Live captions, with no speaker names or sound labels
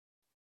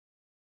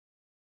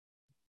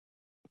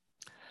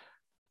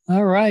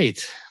All right.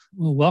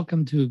 Well,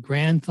 welcome to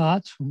Grand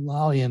Thoughts from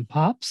Lolly and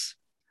Pops,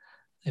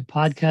 a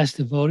podcast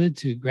devoted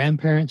to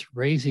grandparents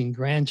raising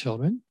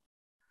grandchildren.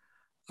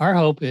 Our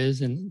hope is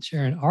in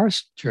sharing our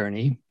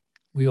journey,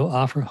 we will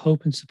offer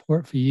hope and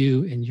support for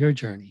you in your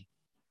journey.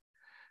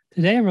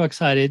 Today, I'm real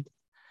excited.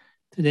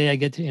 Today, I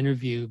get to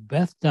interview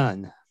Beth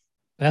Dunn.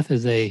 Beth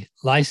is a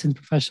licensed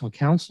professional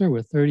counselor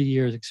with 30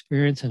 years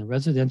experience in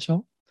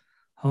residential,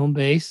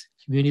 home-based,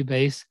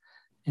 community-based,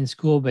 and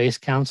school-based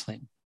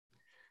counseling.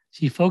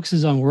 She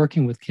focuses on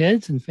working with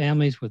kids and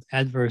families with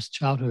adverse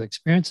childhood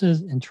experiences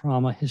and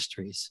trauma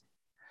histories.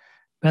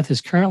 Beth is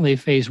currently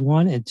phase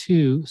 1 and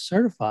 2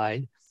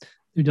 certified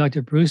through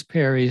Dr. Bruce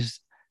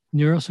Perry's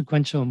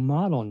Neurosequential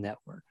Model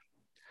Network.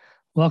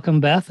 Welcome,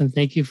 Beth, and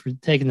thank you for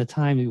taking the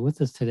time to be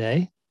with us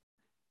today.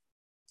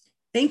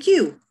 Thank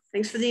you.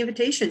 Thanks for the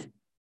invitation.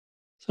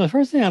 So the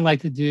first thing I'd like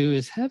to do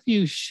is have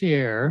you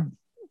share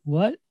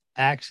what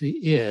actually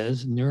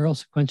is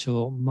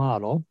neurosequential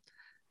model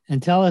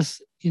and tell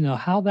us,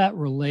 how that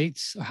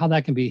relates, or how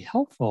that can be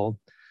helpful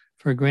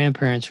for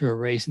grandparents who are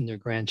raising their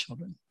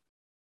grandchildren.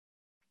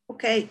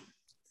 Okay.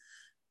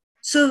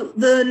 So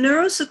the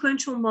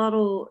neurosequential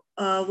model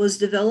was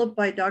developed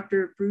by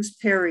Dr. Bruce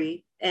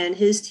Perry and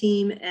his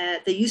team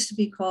they used to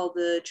be called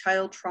the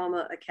Child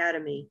Trauma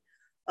Academy.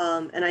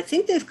 And I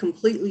think they've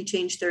completely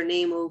changed their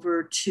name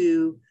over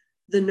to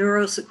the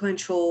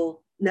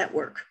Neurosequential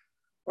Network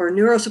or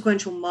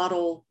Neurosequential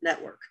Model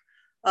Network.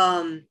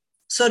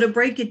 So to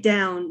break it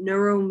down,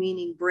 neuro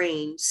meaning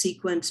brain,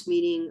 sequence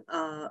meaning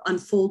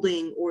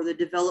unfolding or the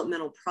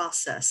developmental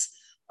process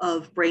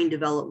of brain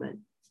development.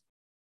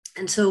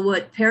 And so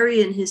what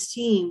Perry and his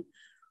team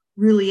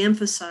really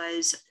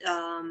emphasize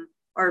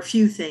are a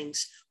few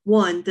things.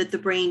 One, that the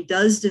brain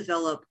does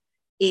develop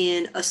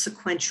in a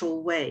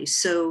sequential way.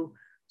 So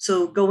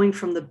going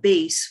from the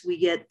base, we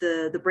get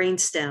the brain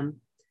stem,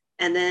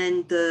 and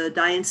then the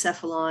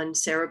diencephalon,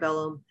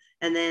 cerebellum,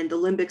 and then the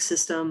limbic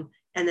system,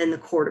 and then the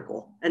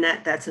cortical. And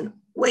that's a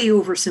way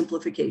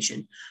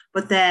oversimplification,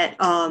 but that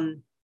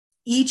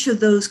each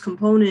of those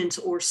components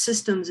or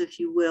systems, if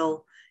you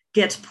will,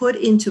 gets put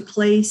into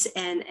place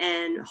and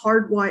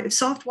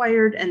soft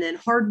wired and then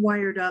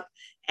hardwired up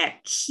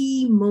at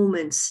key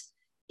moments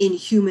in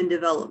human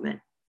development.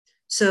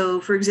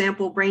 So for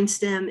example,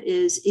 brainstem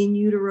is in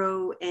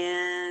utero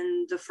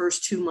and the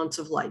first 2 months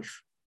of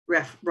life,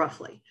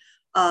 roughly.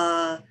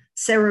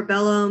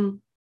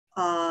 Cerebellum,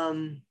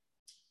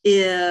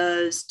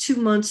 is 2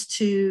 months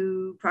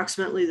to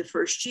approximately the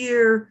first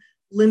year.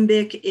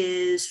 Limbic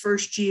is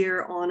first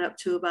year on up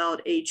to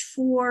about age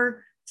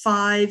 4,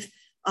 5,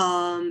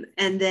 and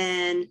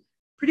then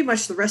pretty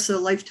much the rest of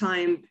the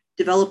lifetime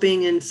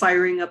developing and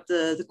firing up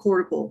the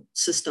cortical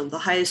system, the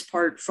highest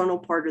part, frontal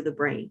part of the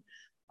brain.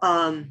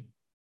 And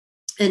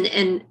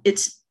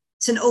it's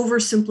an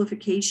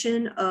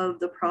oversimplification of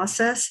the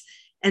process.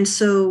 And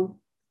so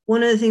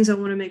one of the things I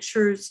want to make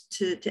sure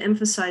to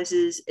emphasize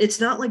is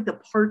it's not like the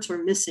parts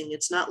are missing.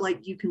 It's not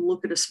like you can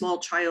look at a small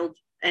child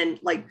and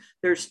like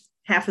there's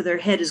half of their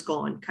head is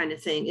gone kind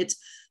of thing. It's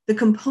the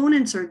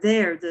components are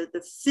there.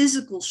 The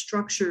physical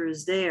structure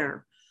is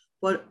there.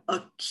 But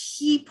a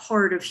key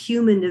part of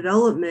human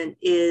development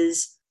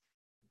is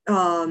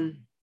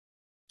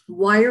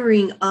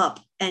wiring up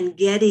and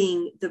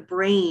getting the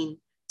brain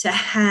to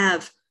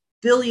have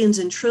billions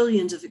and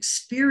trillions of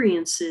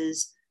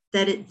experiences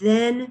that it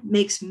then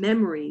makes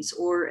memories,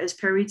 or as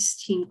Perry's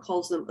team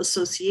calls them,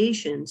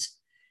 associations.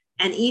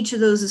 And each of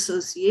those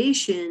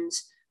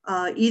associations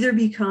either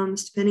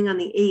becomes, depending on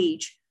the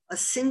age, a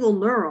single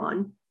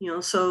neuron.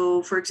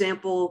 So for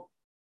example,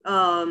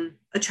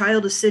 a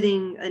child is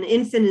sitting, an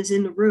infant is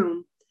in the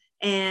room,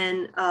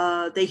 and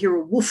they hear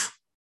a woof.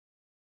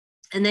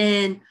 And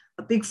then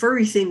a big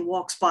furry thing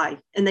walks by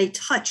and they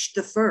touch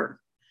the fur.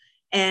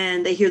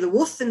 And they hear the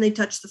woof and they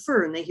touch the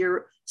fur and they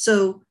hear,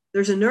 so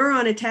there's a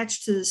neuron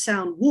attached to the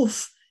sound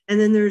woof, and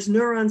then there's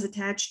neurons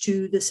attached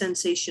to the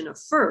sensation of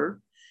fur.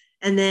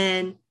 And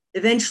then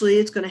eventually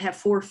it's going to have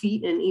 4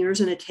 feet and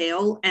ears and a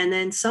tail. And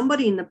then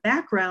somebody in the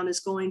background is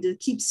going to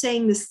keep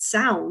saying this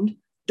sound,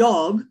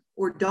 dog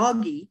or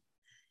doggy.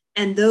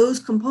 And those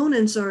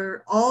components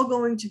are all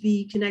going to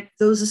be connected.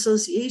 Those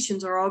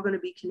associations are all going to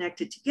be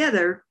connected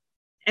together.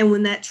 And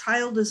when that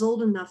child is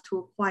old enough to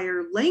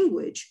acquire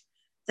language,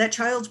 that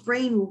child's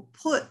brain will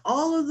put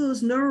all of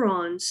those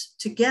neurons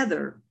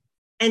together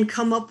and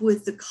come up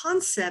with the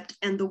concept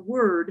and the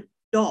word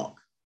dog,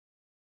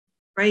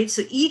 right?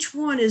 So each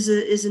one is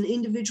an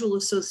individual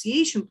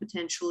association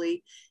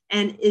potentially,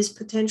 and is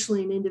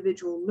potentially an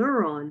individual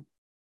neuron.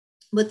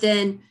 But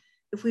then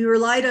if we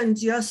relied on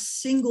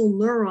just single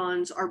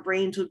neurons, our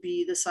brains would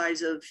be the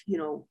size of,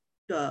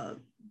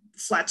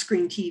 flat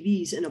screen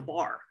TVs in a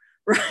bar,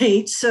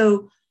 right?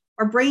 So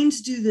our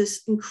brains do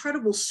this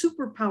incredible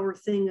superpower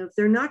thing of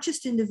they're not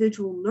just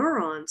individual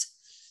neurons,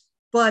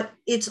 but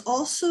it's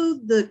also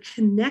the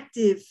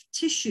connective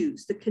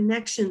tissues, the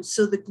connections.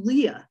 So the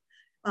glia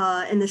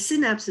and the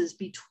synapses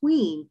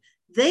between,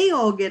 they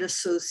all get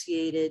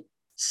associated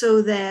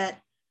so that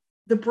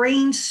the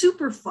brain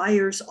super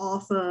fires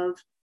off of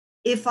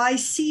if I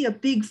see a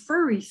big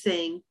furry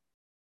thing,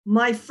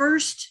 my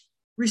first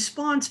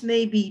response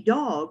may be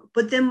dog,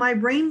 but then my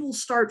brain will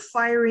start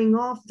firing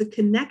off the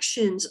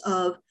connections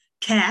of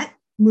cat,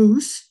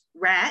 moose,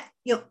 rat,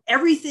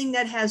 everything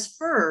that has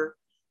fur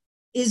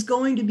is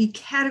going to be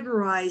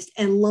categorized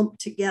and lumped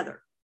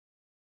together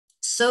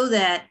so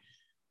that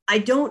I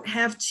don't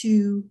have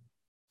to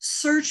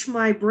search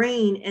my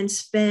brain and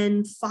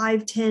spend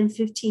 5, 10,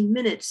 15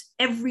 minutes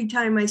every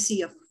time I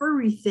see a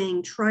furry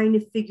thing trying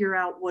to figure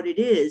out what it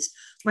is.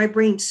 My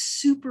brain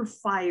super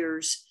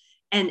fires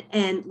and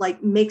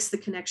like makes the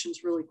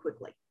connections really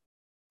quickly.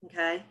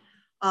 Okay.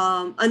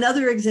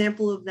 Another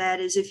example of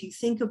that is if you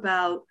think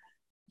about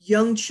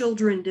young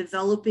children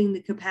developing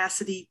the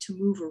capacity to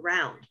move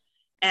around.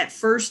 At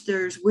first,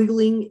 there's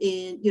wiggling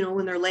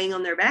when they're laying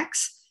on their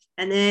backs.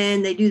 And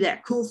then they do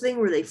that cool thing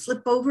where they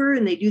flip over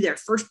and they do their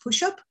first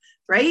push-up,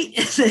 right?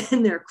 And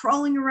then they're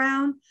crawling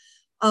around.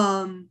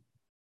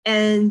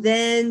 And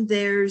then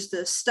there's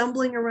the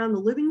stumbling around the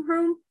living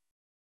room,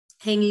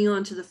 hanging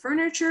onto the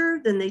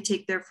furniture. Then they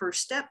take their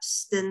first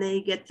steps. Then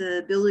they get the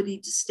ability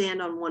to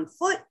stand on one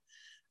foot.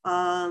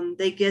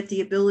 They get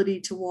the ability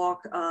to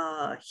walk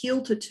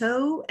heel to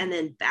toe and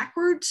then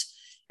backwards.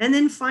 And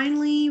then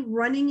finally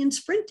running and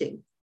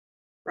sprinting,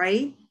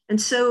 right?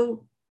 And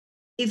so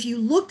if you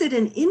looked at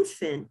an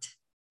infant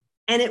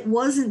and it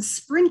wasn't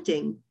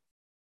sprinting,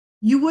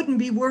 you wouldn't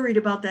be worried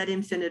about that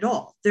infant at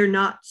all. They're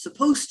not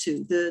supposed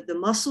to. The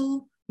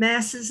muscle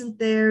mass isn't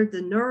there.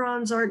 The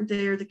neurons aren't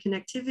there. The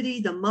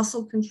connectivity, the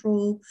muscle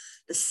control,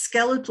 the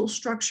skeletal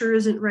structure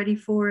isn't ready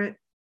for it.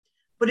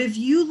 But if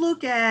you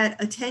look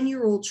at a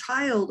 10-year-old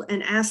child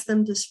and ask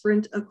them to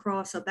sprint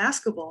across a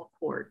basketball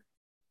court,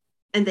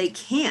 and they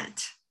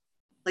can't,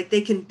 like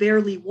they can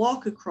barely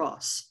walk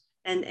across,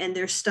 and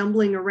they're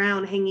stumbling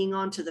around hanging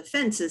onto the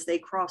fence as they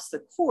cross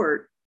the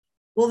court,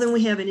 well, then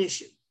we have an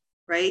issue,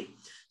 right?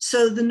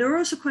 So the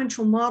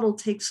neurosequential model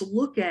takes a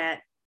look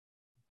at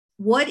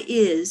what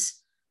is,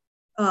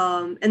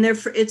 and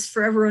therefore it's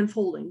forever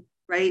unfolding,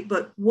 right?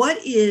 But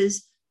what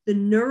is the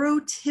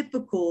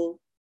neurotypical,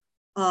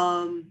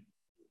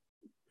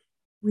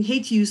 we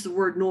hate to use the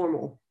word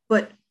normal,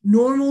 but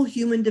normal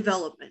human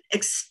development,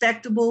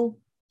 expectable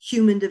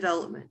human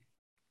development.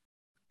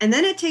 And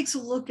then it takes a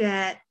look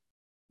at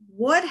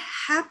what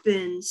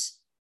happens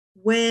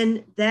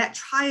when that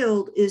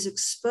child is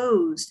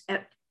exposed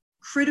at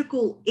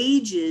critical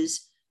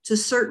ages to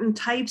certain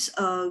types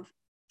of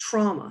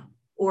trauma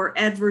or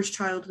adverse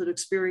childhood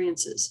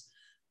experiences.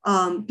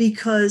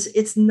 Because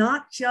it's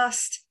not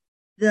just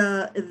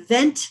the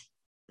event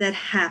that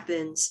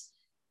happens,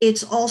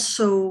 it's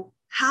also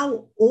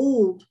how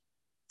old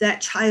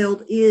that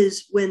child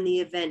is when the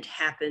event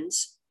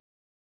happens.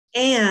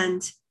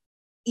 And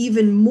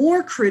even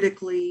more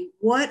critically,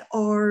 what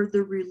are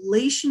the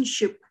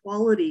relationship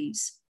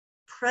qualities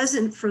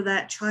present for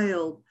that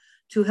child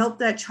to help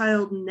that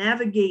child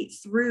navigate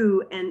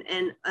through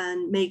and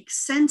make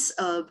sense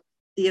of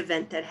the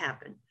event that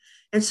happened?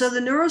 And so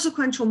the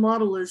neurosequential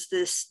model is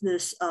it's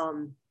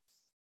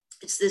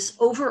this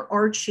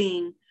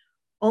overarching,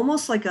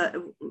 almost like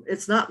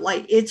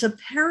it's a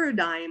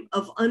paradigm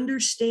of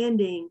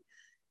understanding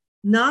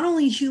not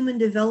only human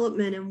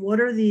development and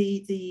what are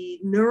the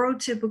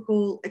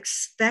neurotypical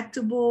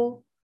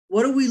expectable,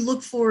 what do we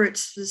look for at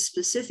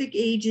specific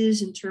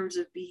ages in terms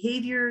of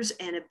behaviors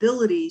and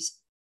abilities,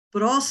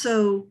 but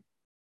also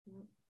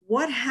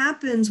what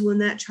happens when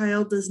that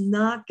child does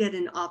not get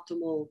an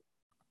optimal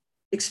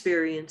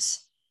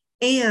experience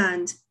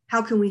and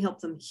how can we help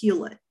them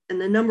heal it?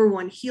 And the number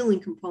one healing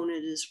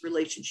component is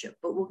relationship,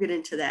 but we'll get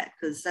into that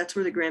because that's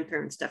where the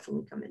grandparents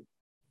definitely come in.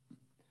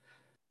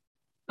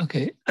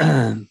 Okay.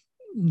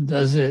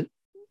 Does it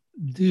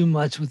do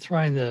much with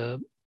trying to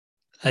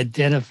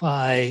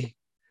identify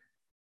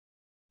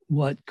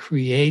what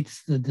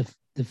creates the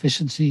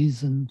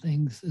deficiencies and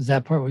things? Is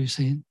that part what you're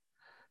saying?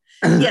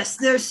 Yes,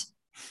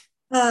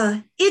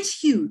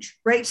 it's huge,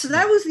 right? So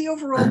that was the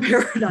overall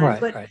paradigm.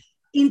 Right, but right.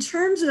 In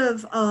terms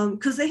of,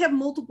 because they have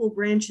multiple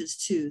branches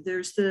too.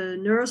 There's the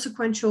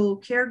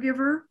neurosequential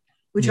caregiver,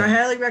 which I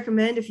highly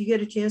recommend if you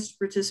get a chance to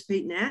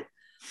participate in that.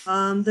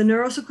 The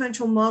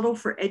neurosequential model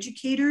for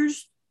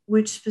educators,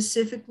 which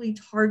specifically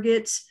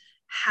targets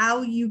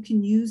how you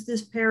can use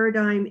this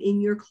paradigm in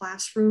your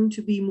classroom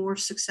to be more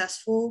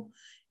successful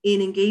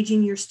in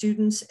engaging your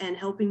students and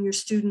helping your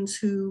students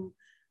who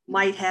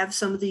might have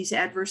some of these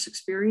adverse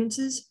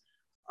experiences.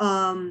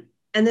 And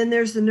then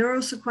there's the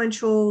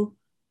neurosequential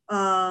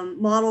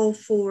model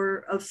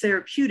of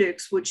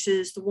therapeutics, which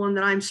is the one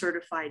that I'm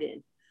certified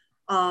in.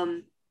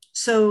 And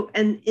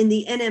in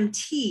the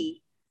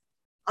NMT,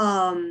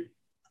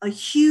 a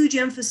huge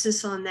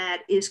emphasis on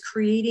that is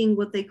creating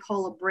what they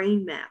call a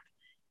brain map.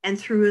 And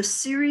through a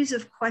series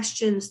of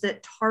questions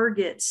that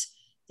targets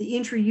the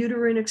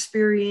intrauterine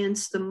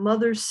experience, the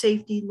mother's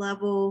safety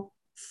level,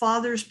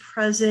 father's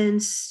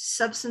presence,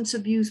 substance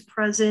abuse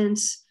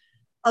presence,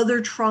 other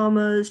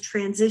traumas,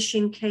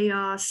 transition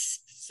chaos,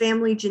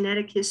 family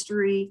genetic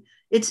history.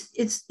 It's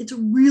a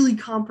really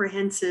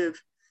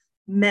comprehensive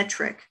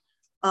metric.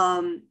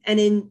 And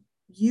in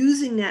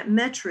using that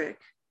metric,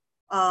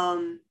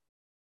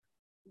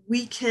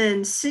 we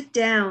can sit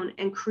down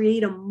and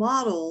create a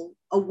model,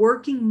 a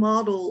working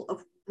model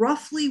of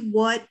roughly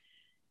what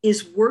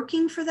is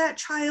working for that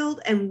child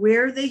and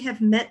where they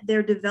have met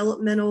their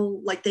developmental,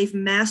 like they've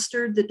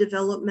mastered the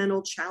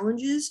developmental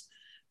challenges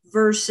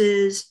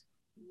versus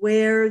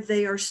where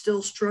they are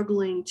still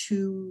struggling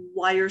to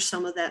wire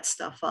some of that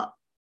stuff up.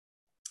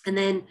 And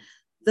then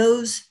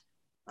those,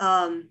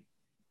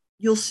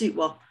 you'll see,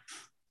 well,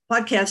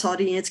 podcast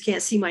audience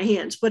can't see my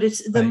hands, but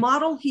it's the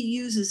model he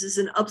uses is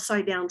an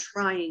upside down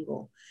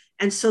triangle.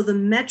 And so the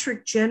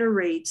metric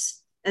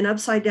generates an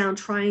upside down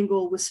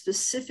triangle with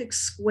specific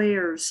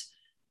squares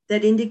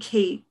that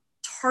indicate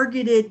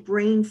targeted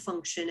brain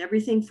function,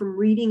 everything from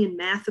reading and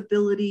math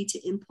ability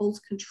to impulse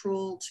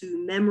control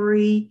to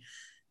memory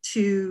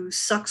to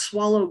suck,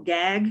 swallow,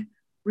 gag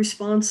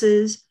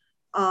responses.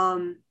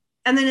 And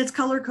then it's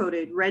color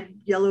coded, red,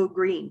 yellow,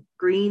 green.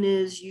 Green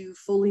is you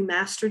fully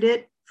mastered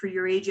it for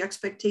your age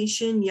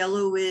expectation.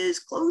 Yellow is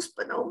close,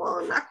 but no,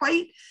 not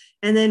quite.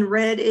 And then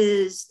red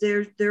is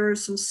there are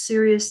some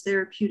serious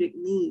therapeutic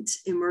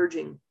needs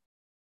emerging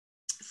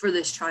for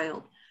this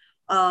child.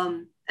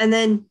 And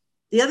then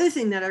the other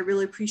thing that I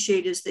really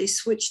appreciate is they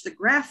switch the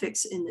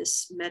graphics in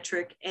this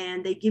metric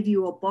and they give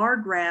you a bar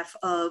graph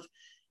of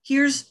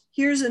here's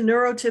a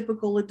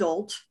neurotypical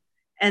adult,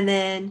 and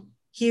then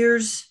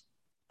here's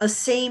a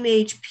same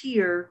age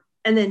peer,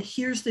 and then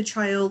here's the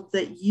child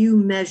that you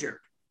measured,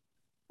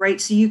 right?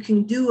 So you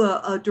can do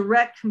a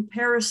direct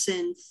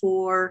comparison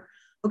for,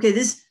 okay,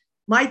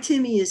 my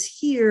Timmy is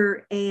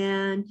here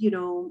and,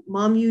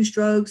 mom used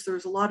drugs.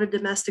 There's a lot of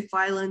domestic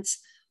violence,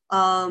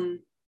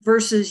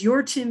 versus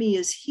your Timmy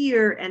is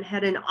here and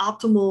had an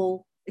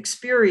optimal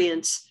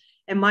experience.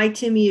 And my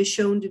Timmy is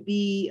shown to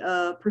be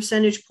a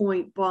percentage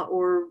point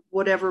or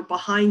whatever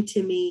behind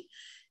Timmy.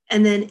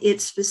 And then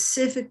it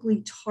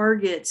specifically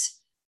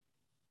targets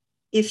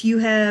if you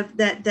have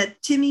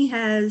that Timmy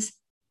has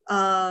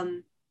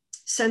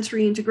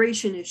sensory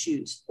integration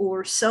issues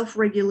or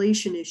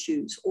self-regulation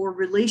issues or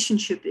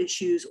relationship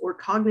issues or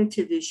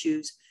cognitive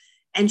issues,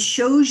 and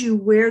shows you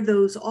where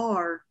those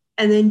are,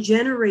 and then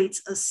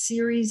generates a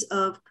series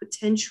of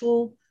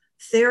potential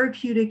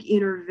therapeutic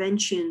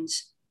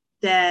interventions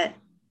that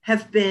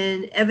have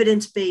been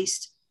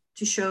evidence-based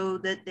to show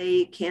that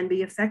they can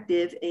be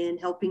effective in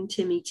helping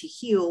Timmy to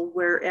heal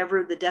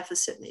wherever the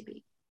deficit may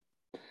be.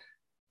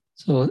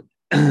 So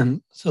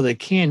they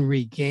can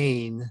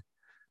regain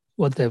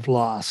what they've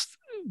lost,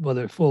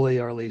 whether fully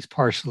or at least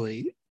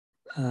partially,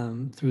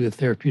 through the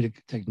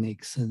therapeutic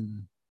techniques.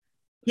 And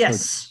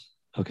yes,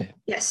 okay,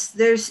 yes.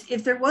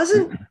 If there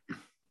wasn't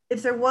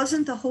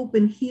the hope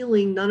and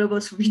healing, none of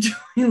us would be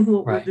doing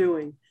what we're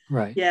doing.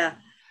 Right. Yeah.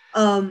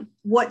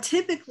 What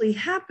typically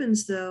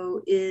happens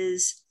though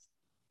is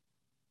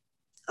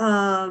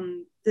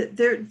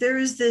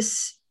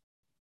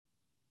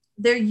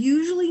there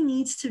usually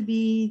needs to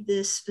be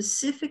this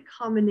specific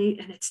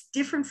combination, and it's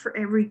different for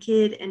every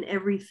kid and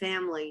every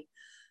family.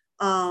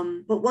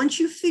 But once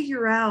you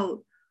figure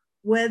out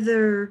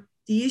whether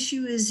the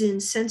issue is in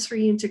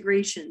sensory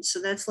integration, so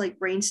that's like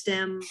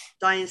brainstem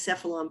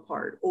diencephalon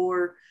part,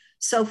 or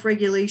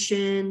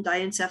self-regulation,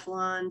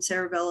 diencephalon,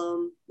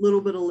 cerebellum,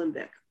 little bit of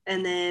limbic.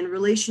 And then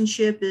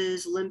relationship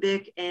is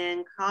limbic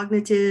and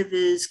cognitive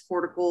is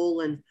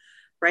cortical, and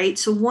right.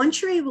 So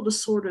once you're able to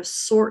sort of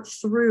sort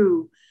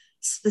through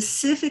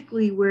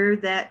specifically where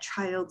that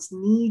child's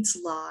needs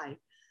lie,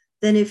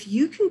 then if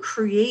you can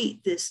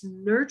create this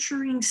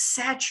nurturing,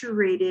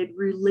 saturated,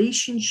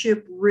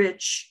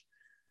 relationship-rich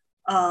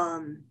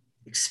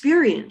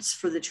experience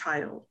for the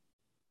child,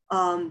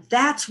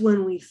 that's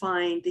when we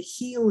find the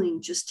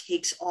healing just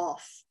takes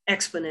off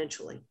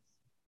exponentially.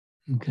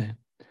 Okay.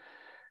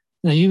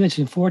 Now, you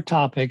mentioned 4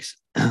 topics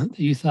that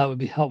you thought would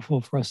be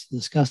helpful for us to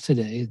discuss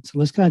today. So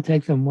let's kind of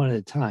take them one at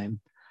a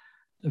time.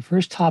 The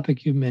first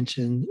topic you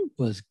mentioned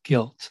was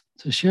guilt.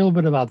 So share a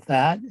little bit about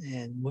that,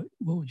 and what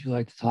would you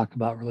like to talk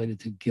about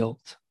related to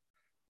guilt?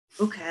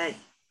 Okay.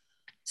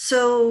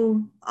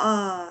 So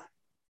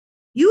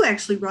you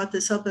actually brought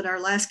this up at our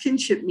last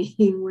kinship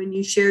meeting when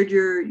you shared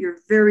your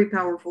very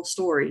powerful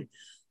story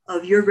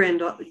of your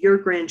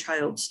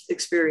grandchild's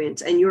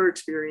experience and your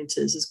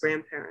experiences as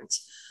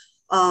grandparents.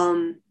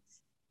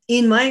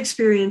 In my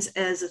experience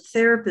as a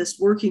therapist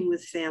working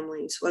with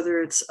families,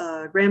 whether it's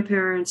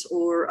grandparents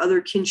or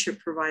other kinship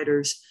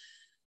providers,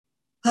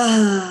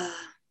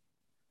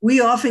 we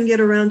often get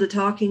around to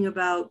talking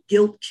about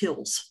guilt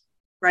kills,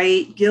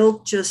 right?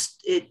 Guilt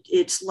just,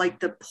 it's like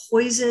the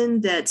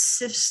poison that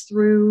sifts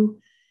through,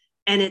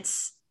 and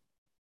it's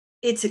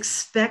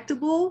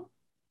expectable,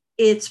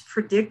 it's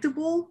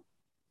predictable,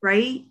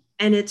 right?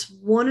 And it's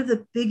one of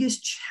the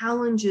biggest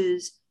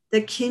challenges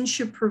that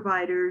kinship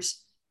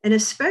providers, and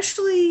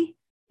especially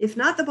if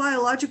not the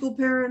biological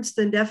parents,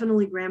 then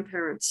definitely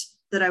grandparents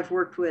that I've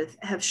worked with,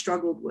 have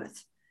struggled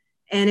with.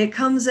 And it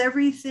comes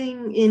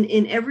everything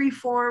in every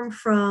form,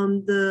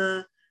 from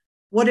the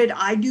what did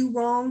I do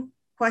wrong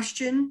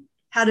question,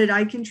 how did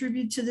I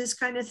contribute to this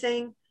kind of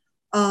thing?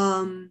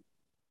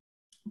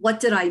 What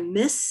did I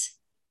miss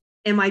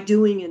Am I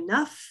doing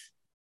enough?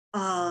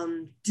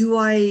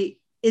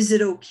 Is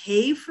it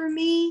okay for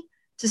me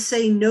to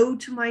say no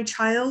to my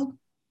child,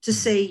 to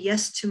say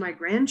yes to my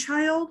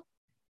grandchild?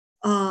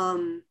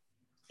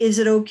 Is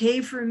it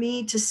okay for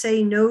me to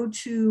say no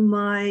to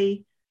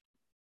my,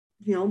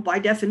 by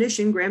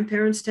definition,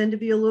 grandparents tend to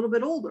be a little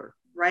bit older,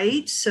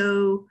 right?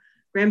 So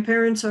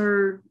grandparents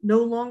are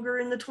no longer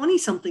in the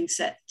 20-something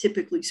set,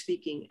 typically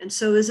speaking. And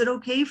so is it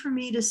okay for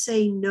me to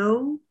say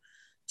no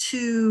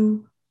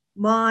to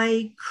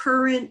my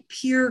current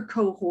peer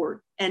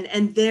cohort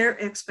and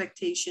their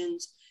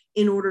expectations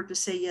in order to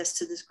say yes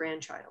to this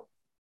grandchild,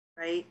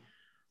 right?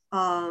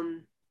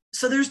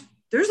 So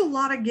there's a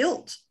lot of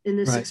guilt in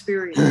this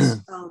experience,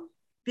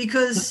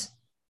 because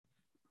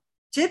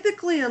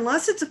typically,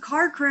 unless it's a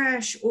car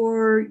crash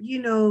or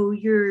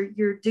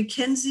your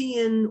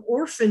Dickensian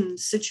orphan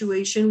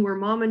situation where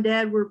mom and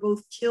dad were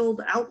both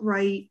killed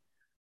outright,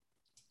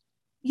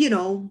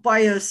 by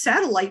a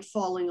satellite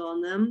falling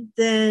on them,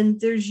 then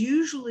there's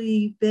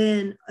usually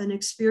been an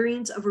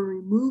experience of a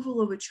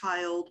removal of a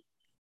child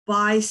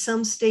by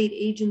some state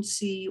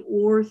agency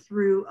or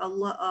through a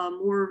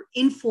more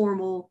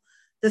informal,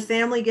 the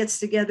family gets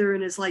together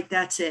and is like,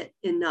 that's it,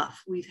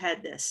 enough, we've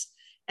had this.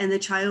 And the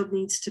child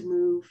needs to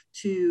move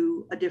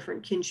to a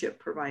different kinship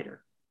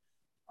provider.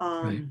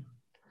 And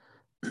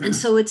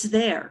so it's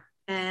there.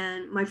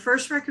 And my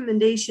first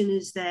recommendation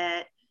is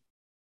that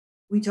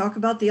we talk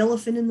about the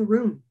elephant in the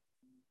room,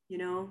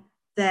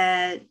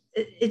 that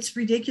it's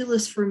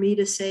ridiculous for me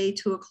to say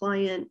to a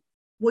client,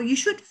 well, you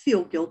should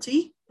feel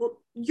guilty. Well,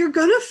 you're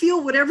going to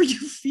feel whatever you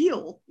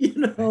feel,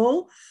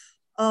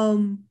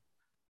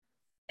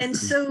 And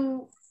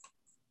so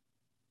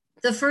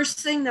the first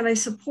thing that I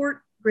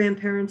support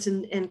grandparents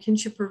and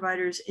kinship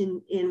providers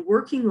in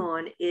working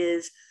on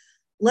is,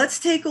 let's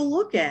take a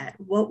look at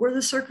what were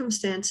the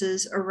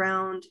circumstances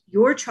around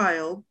your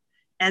child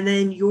and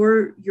then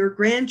your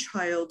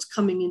grandchild's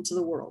coming into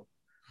the world,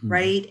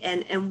 right?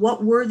 And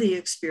what were the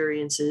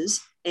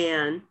experiences?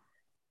 And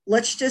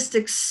let's just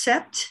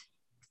accept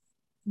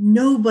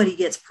nobody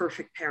gets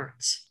perfect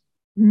parents.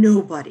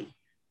 Nobody.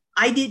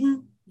 I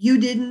didn't, you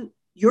didn't,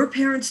 your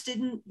parents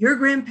didn't, your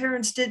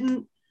grandparents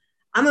didn't.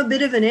 I'm a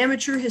bit of an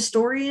amateur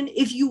historian.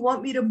 If you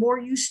want me to bore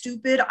you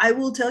stupid, I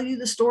will tell you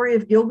the story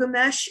of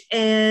Gilgamesh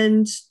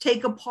and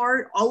take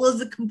apart all of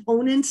the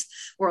components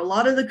or a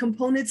lot of the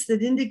components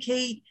that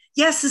indicate,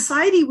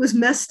 society was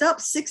messed up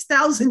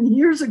 6,000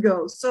 years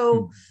ago.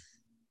 So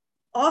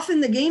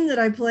often the game that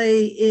I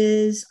play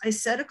is I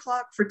set a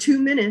clock for 2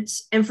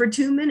 minutes, and for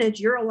 2 minutes,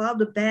 you're allowed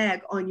to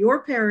bag on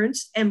your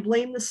parents and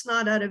blame the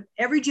snot out of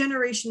every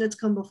generation that's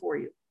come before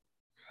you.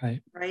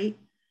 Right?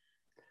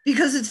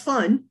 Because it's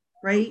fun.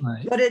 Right.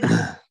 But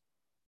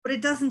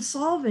it doesn't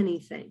solve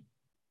anything.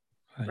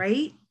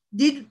 Right.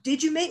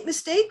 Did you make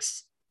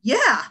mistakes?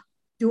 Yeah.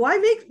 Do I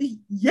make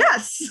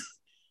yes.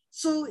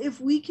 So if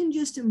we can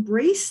just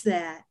embrace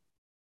that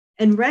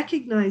and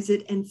recognize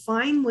it and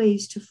find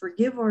ways to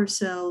forgive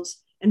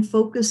ourselves and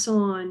focus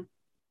on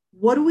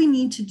what do we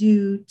need to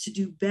do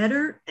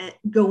better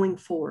going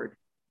forward.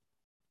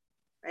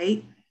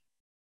 Right.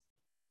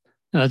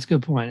 No, that's a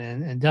good point.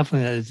 And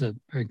definitely that is a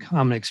very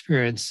common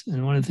experience.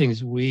 And one of the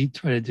things we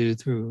try to do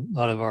through a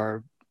lot of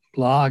our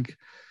blog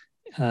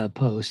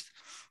posts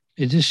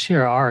is just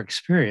share our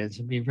experience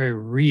and be very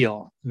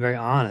real, very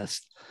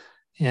honest.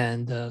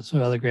 And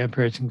so other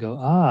grandparents can go,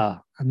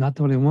 I'm not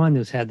the only one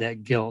who's had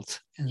that guilt.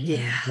 And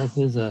guilt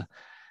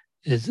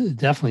is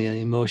definitely an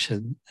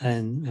emotion.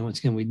 And once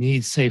again, we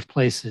need safe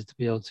places to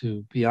be able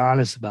to be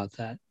honest about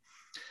that.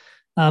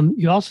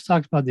 You also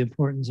talked about the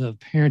importance of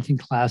parenting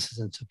classes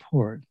and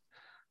support.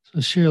 So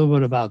share a little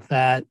bit about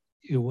that.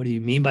 What do you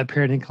mean by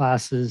parenting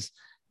classes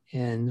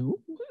and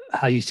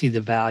how you see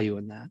the value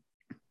in that?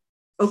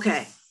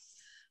 Okay.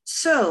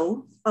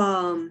 So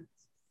I'm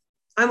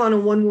on a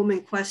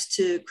one-woman quest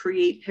to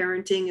create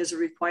parenting as a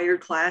required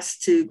class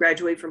to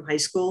graduate from high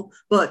school,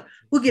 but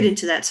we'll get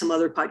into that some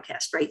other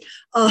podcast, right?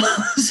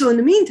 So in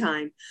the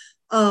meantime,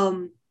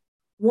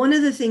 one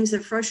of the things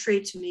that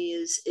frustrates me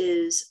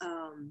is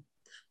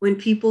when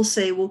people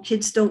say, well,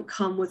 kids don't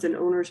come with an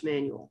owner's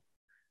manual.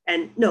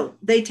 And no,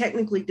 they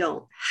technically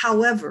don't.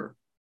 However,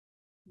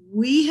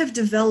 we have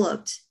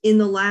developed in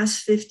the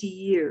last 50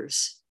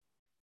 years,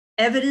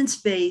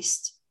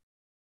 evidence-based,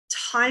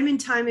 time and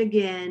time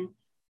again,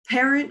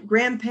 parent,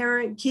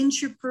 grandparent,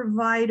 kinship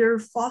provider,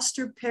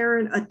 foster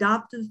parent,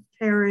 adoptive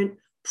parent,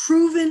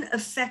 proven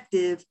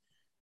effective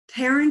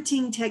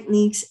parenting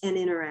techniques and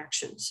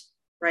interactions,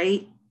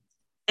 right?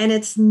 And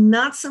it's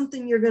not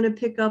something you're going to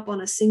pick up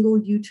on a single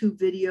YouTube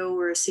video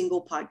or a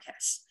single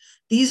podcast.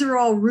 These are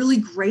all really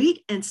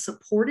great and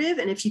supportive.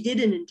 And if you did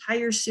an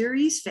entire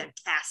series,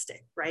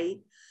 fantastic, right?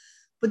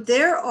 But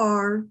there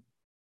are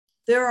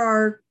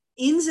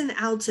ins and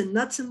outs and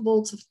nuts and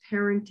bolts of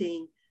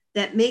parenting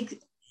that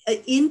make,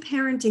 in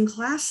parenting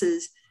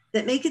classes,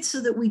 that make it so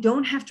that we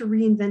don't have to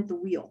reinvent the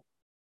wheel,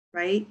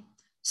 right?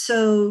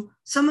 So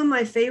some of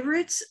my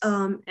favorites,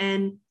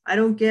 and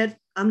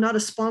I'm not a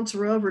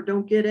sponsor of or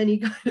don't get any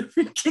kind of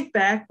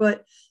kickback,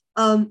 but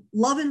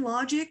Love and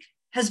Logic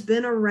has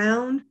been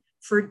around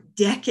for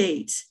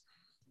decades.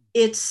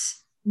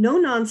 It's no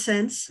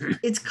nonsense.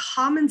 It's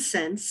common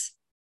sense.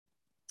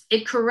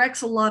 It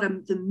corrects a lot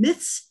of the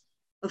myths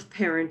of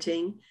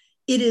parenting.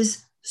 It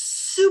is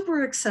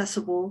super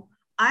accessible.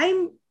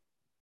 I'm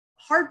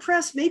hard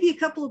pressed. Maybe a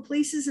couple of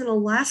places in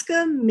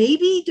Alaska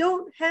maybe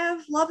don't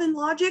have Love and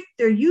Logic.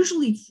 They're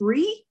usually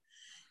free,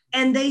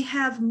 and they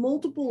have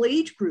multiple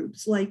age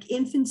groups, like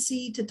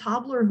infancy to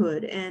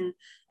toddlerhood,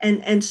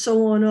 and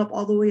so on up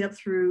all the way up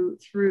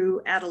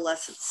through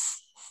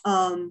adolescence.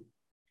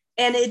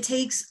 And it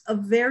takes a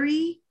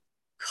very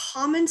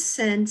common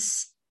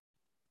sense,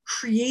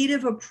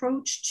 creative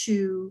approach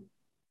to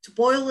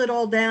boil it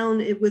all down.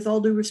 With all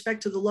due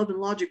respect to the Love and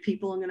Logic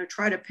people, I'm going to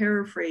try to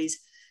paraphrase.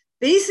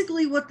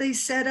 Basically, what they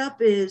set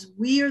up is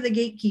we are the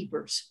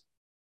gatekeepers,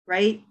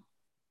 right?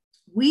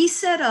 We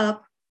set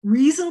up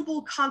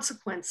reasonable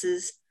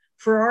consequences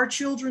for our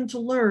children to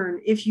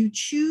learn. If you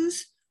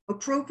choose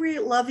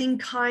appropriate, loving,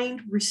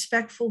 kind,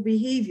 respectful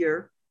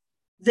behavior,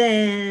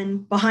 then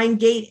behind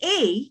gate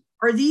A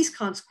are these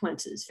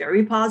consequences: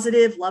 very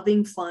positive,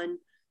 loving, fun,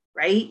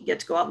 right? You get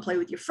to go out and play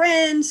with your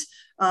friends,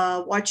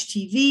 watch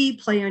TV,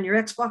 play on your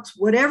Xbox,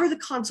 whatever the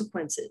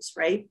consequence is,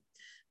 right?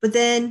 But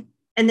then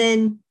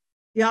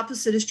the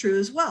opposite is true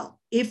as well.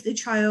 If the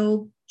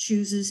child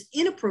chooses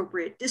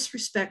inappropriate,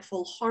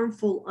 disrespectful,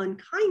 harmful,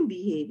 unkind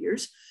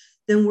behaviors,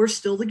 then we're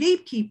still the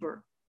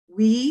gatekeeper.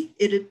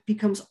 It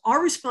becomes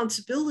our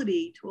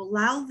responsibility to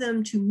allow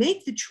them to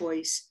make the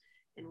choice,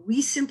 and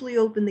we simply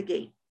open the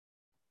gate.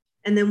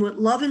 And then what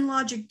Love and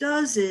Logic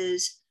does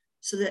is,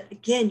 so that,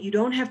 again, you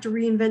don't have to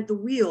reinvent the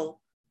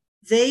wheel,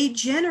 they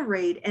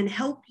generate and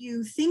help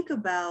you think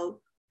about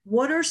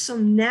what are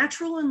some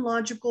natural and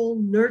logical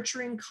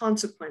nurturing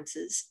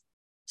consequences.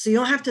 So you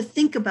don't have to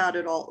think about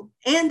it all.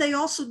 And they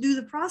also do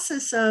the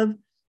process of,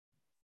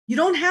 you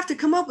don't have to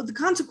come up with the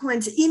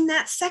consequence in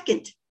that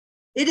second.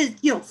 It is,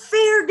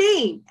 fair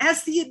game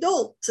as the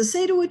adult to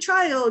say to a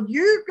child,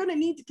 you're going to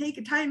need to take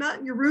a time out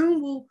in your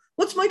room. Well,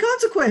 what's my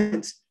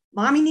consequence?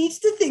 Mommy needs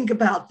to think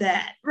about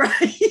that,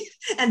 right?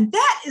 And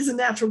that is a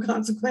natural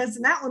consequence.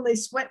 And that one they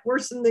sweat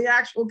worse than the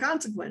actual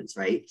consequence,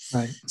 right?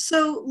 Right.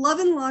 So Love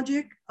and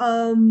Logic,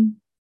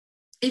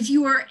 if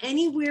you are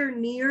anywhere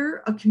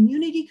near a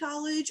community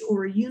college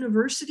or a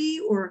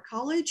university or a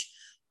college,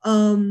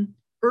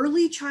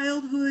 early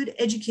childhood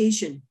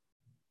education,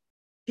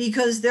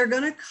 because they're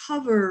going to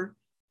cover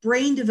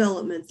brain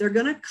development. They're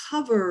going to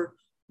cover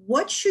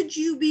what should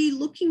you be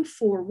looking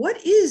for?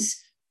 What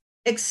is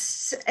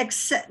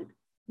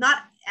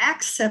not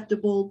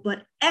acceptable,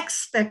 but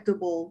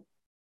expectable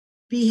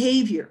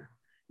behavior?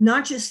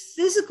 Not just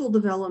physical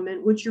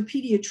development, which your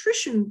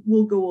pediatrician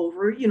will go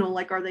over,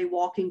 like, are they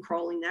walking,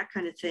 crawling, that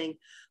kind of thing.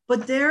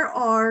 But there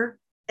are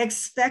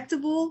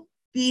expectable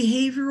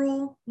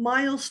behavioral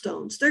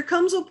milestones. There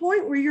comes a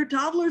point where your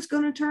toddler is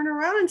going to turn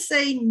around and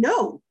say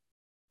no.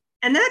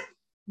 And that,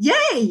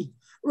 yay,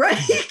 right?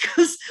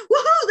 Because,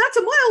 woohoo, that's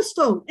a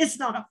milestone. It's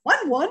not a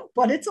fun one,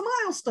 but it's a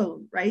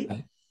milestone,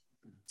 right?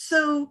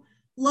 So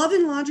Love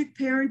and Logic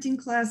parenting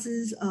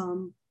classes,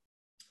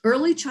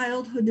 early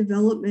childhood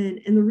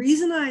development. And the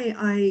reason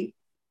I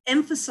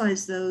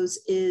emphasize those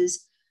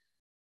is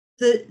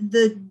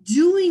the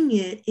doing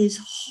it is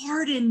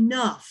hard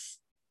enough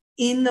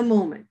in the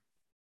moment.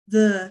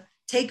 The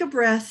take a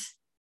breath,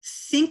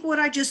 think what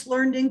I just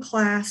learned in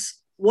class.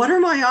 What are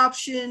my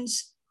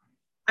options?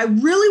 I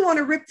really want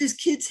to rip this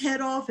kid's head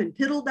off and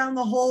piddle down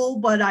the hole,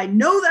 but I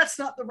know that's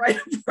not the right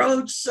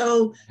approach.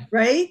 So,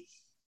 right?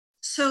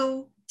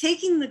 So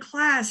taking the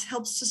class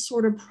helps to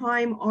sort of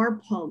prime our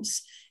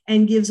pumps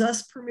and gives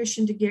us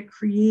permission to get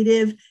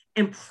creative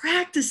and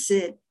practice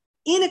it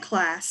in a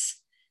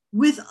class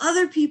with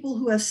other people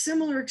who have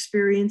similar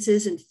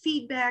experiences, and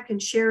feedback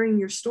and sharing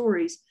your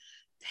stories.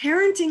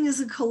 Parenting is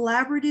a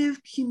collaborative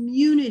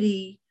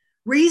community.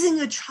 Raising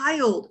a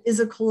child is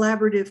a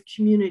collaborative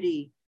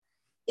community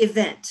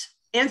event.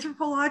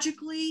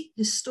 Anthropologically,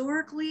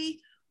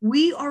 historically,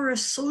 we are a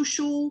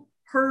social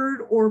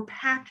herd or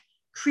pack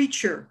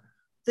creature.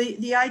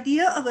 The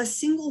idea of a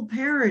single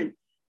parent,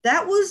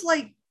 that was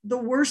like the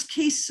worst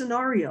case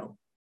scenario,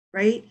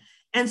 right?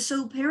 And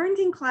so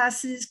parenting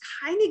classes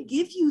kind of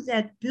give you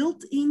that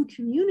built-in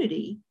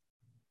community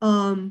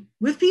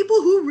with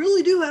people who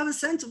really do have a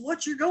sense of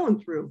what you're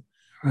going through.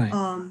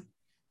 Right.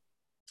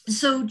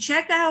 So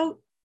check out,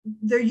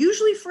 they're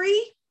usually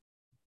free.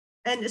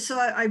 And so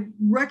I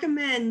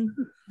recommend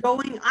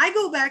going. I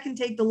go back and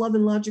take the Love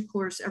and Logic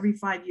course every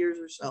 5 years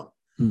or so,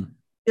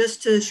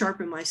 just to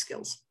sharpen my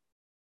skills.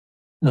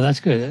 No,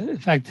 that's good. In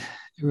fact,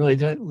 it really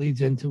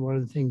leads into one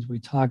of the things we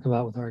talk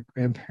about with our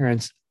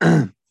grandparents.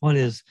 One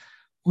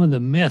of the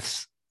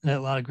myths that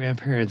a lot of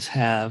grandparents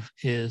have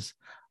is,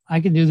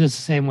 I can do this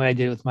the same way I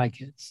did with my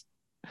kids.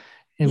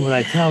 And what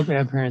I tell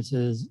grandparents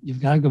is,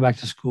 you've got to go back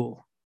to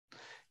school.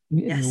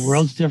 Yes. The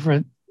world's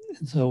different.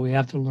 And so we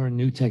have to learn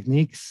new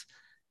techniques.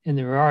 And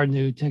there are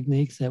new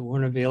techniques that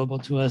weren't available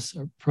to us,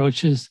 or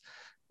approaches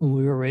when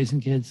we were raising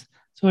kids.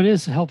 So it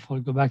is helpful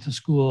to go back to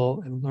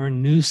school and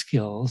learn new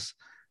skills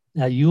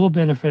that you will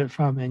benefit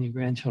from and your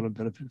grandchildren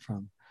benefit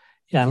from.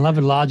 Yeah, and Love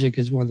and Logic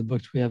is one of the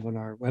books we have on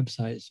our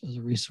website as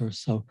a resource.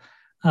 So,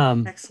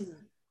 Excellent.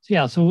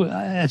 so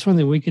that's one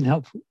thing we can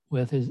help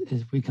with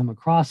is we come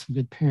across some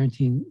good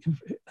parenting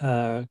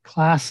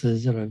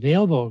classes that are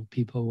available to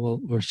people.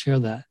 We'll share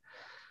that.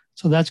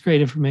 So that's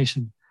great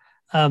information.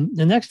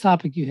 The next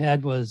topic you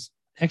had was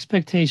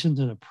expectations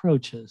and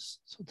approaches.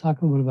 So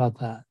talk a little bit about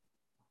that.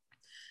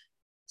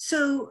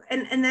 So,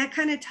 and that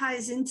kind of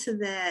ties into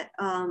that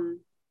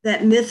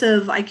that myth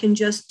of I can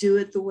just do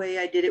it the way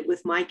I did it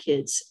with my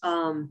kids.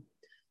 The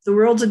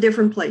world's a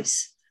different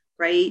place,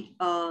 right?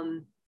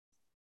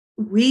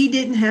 We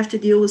didn't have to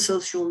deal with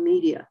social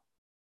media,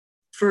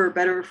 for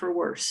better or for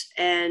worse.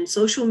 And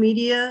social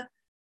media,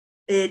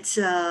 it's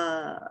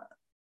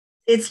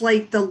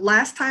like the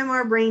last time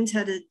our brains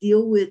had to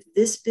deal with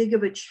this big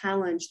of a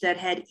challenge that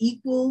had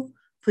equal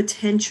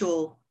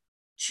potential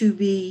to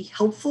be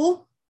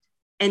helpful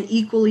and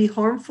equally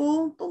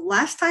harmful. The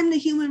last time the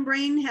human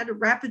brain had to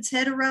wrap its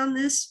head around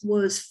this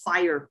was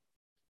fire,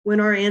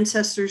 when our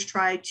ancestors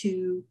tried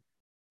to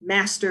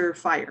master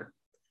fire.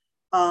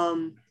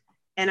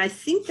 And I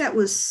think that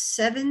was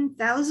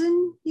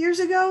 7,000 years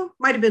ago,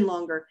 might have been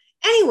longer.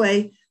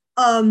 Anyway,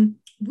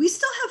 we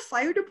still have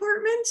fire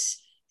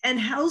departments and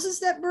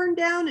houses that burn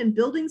down and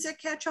buildings that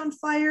catch on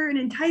fire and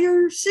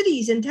entire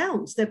cities and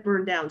towns that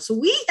burn down. So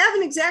we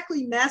haven't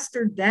exactly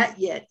mastered that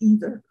yet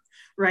either,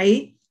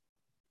 right?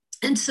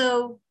 And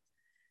so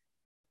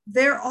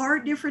there are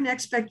different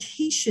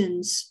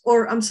expectations,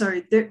 or I'm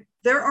sorry,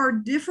 there are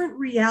different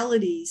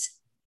realities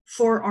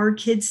for our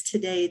kids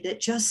today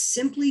that just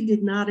simply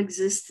did not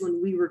exist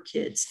when we were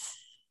kids.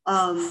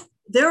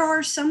 There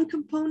are some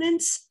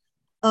components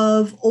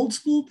of old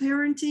school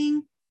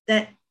parenting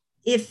that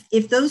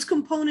if those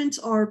components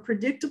are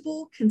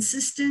predictable,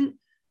 consistent,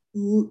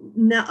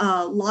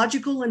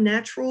 logical and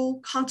natural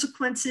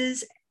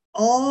consequences,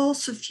 all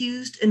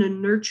suffused in a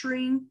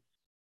nurturing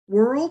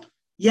world,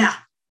 yeah,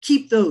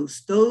 keep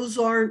those. Those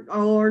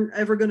aren't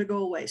ever going to go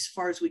away, as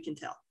far as we can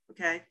tell.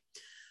 Okay.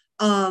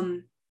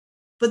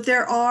 But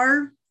there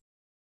are,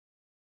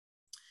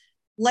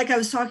 like I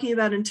was talking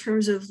about in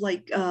terms of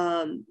like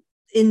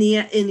in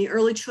the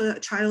early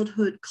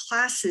childhood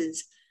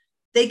classes,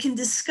 they can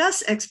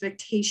discuss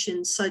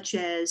expectations such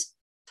as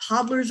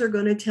toddlers are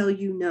going to tell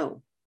you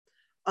no.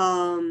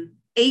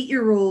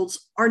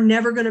 8-year-olds are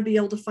never going to be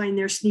able to find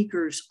their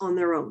sneakers on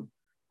their own,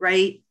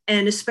 right?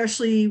 And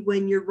especially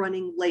when you're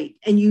running late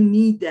and you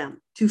need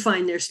them to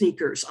find their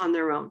sneakers on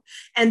their own.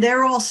 And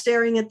they're all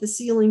staring at the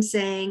ceiling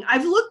saying,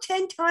 I've looked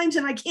 10 times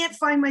and I can't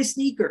find my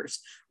sneakers,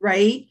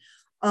 right?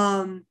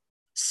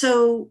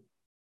 So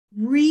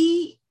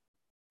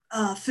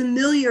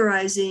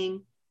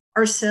familiarizing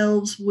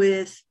ourselves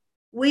with,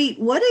 wait,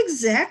 what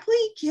exactly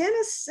can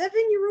a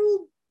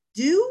 7-year-old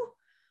do?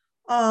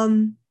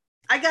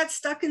 I got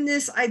stuck in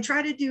this. I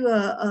try to do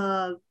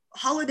a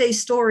holiday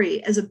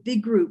story as a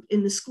big group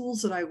in the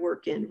schools that I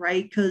work in,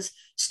 right? Because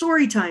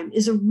story time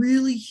is a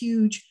really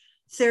huge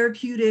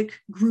therapeutic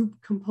group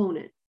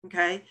component,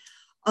 okay?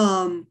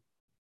 And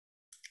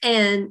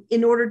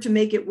in order to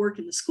make it work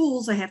in the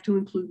schools, I have to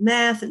include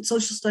math and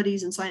social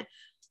studies and science.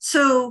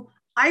 So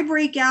I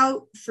break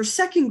out for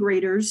second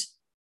graders,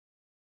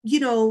 you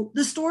know,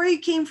 the story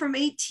came from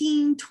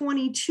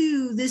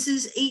 1822. This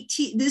is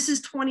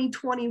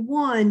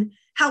 2021.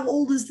 How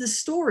old is this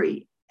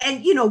story?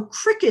 And, you know,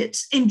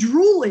 crickets and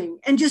drooling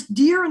and just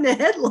deer in the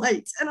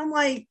headlights. And I'm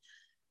like,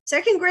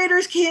 second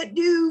graders can't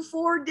do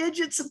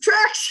 4-digit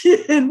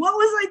subtraction. What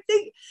was I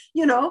thinking?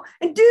 You know,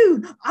 and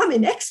dude, I'm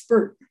an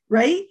expert,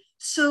 right?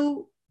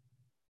 So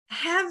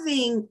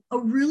having a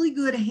really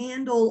good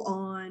handle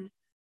on,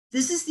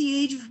 this is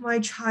the age of my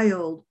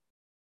child.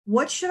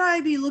 What should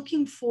I be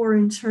looking for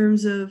in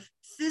terms of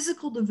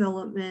physical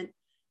development?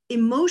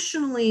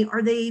 Emotionally,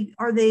 are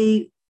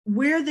they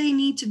where they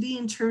need to be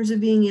in terms of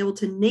being able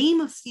to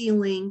name a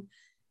feeling,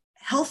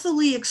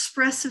 healthily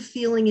express a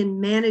feeling, and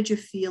manage a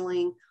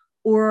feeling,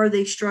 or are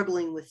they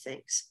struggling with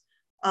things?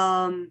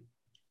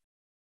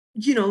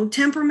 You know,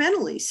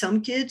 temperamentally,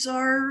 some kids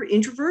are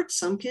introverts,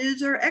 some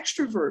kids are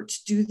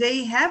extroverts. Do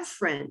they have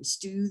friends?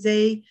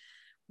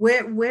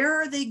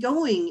 Where are they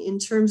going in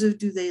terms of,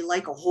 do they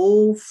like a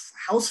whole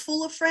house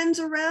full of friends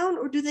around,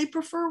 or do they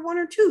prefer one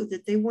or two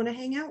that they want to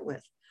hang out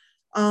with?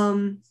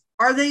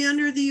 Are they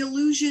under the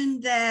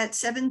illusion that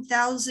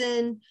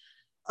 7,000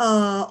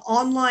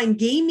 online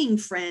gaming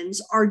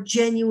friends are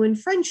genuine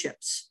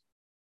friendships,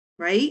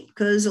 right?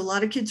 Because a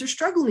lot of kids are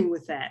struggling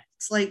with that.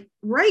 It's like,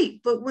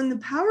 right, but when the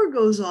power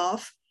goes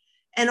off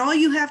and all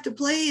you have to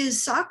play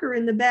is soccer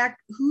in the back,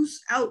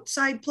 who's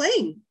outside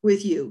playing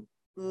with you?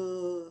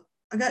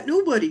 I got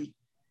nobody.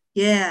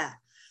 Yeah.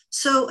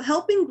 So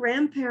helping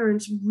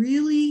grandparents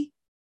really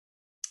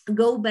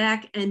go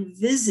back and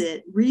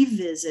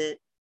revisit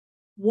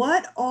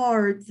what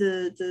are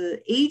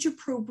the age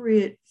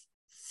appropriate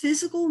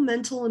physical,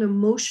 mental, and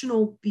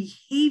emotional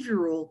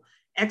behavioral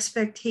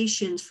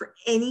expectations for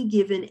any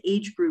given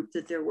age group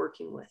that they're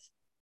working with.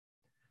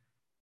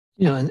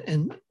 You know,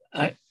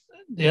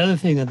 the other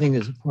thing I think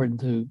is important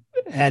to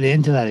add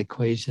into that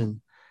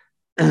equation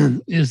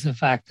is the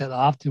fact that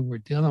often we're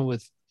dealing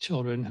with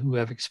children who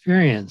have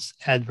experienced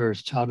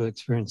adverse childhood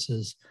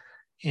experiences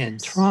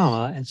and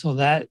trauma. And so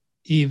that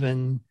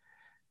even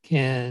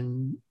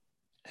can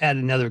add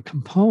another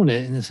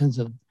component in the sense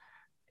of,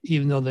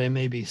 even though they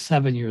may be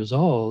 7 years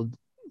old,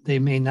 they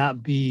may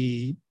not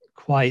be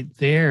quite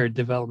there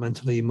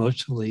developmentally,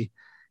 emotionally,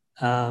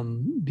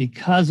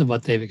 because of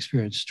what they've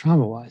experienced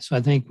trauma-wise. So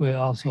I think we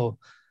also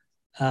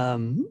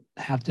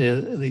have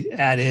to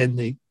add in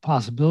the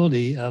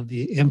possibility of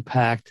the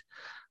impact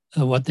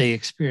of what they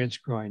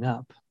experienced growing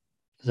up.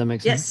 Does that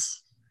make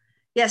sense?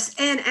 Yes.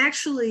 And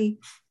actually,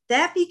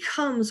 that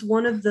becomes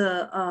one of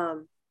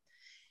the,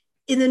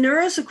 in the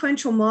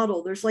neurosequential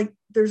model,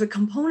 there's a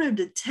component of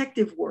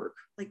detective work.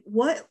 Like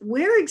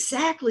where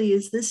exactly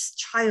is this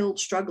child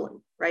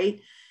struggling,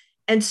 right?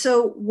 And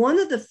so one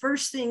of the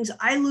first things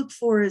I look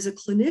for as a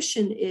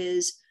clinician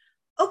is,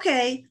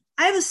 okay,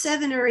 I have a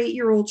 7 or 8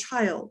 year old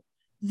child.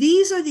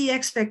 These are the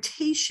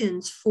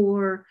expectations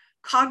for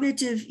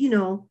cognitive,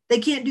 they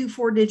can't do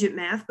 4-digit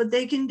math, but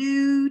they can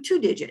do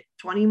 2-digit,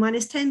 20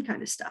 minus 10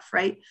 kind of stuff,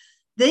 right?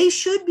 They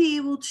should be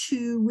able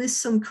to, with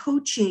some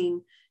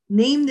coaching,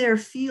 name their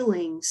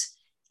feelings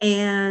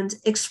and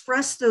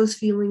express those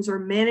feelings or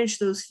manage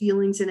those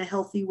feelings in a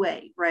healthy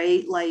way,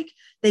 right? Like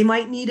they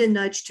might need a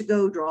nudge to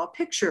go draw a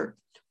picture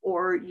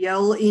or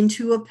yell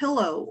into a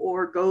pillow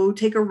or go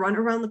take a run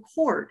around the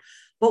court.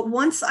 But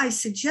once I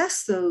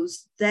suggest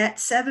those, that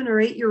 7 or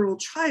 8 year old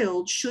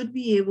child should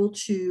be able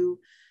to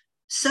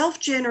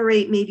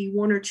self-generate maybe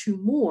 1 or 2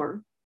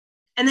 more,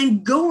 and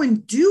then go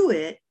and do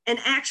it and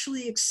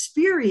actually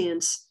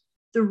experience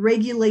the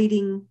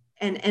regulating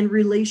and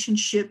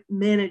relationship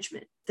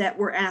management that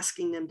we're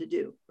asking them to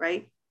do,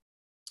 right?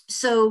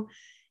 So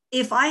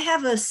if I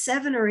have a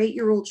 7 or 8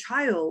 year old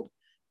child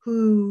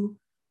who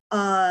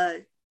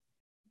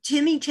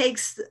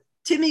Timmy's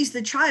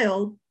the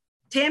child,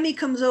 Tammy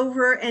comes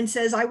over and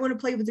says, I want to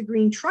play with the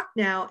green truck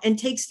now, and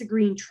takes the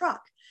green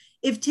truck.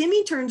 If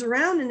Timmy turns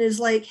around and is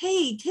like,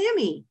 hey,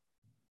 Tammy,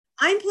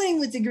 I'm playing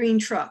with the green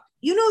truck.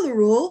 You know the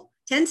rule,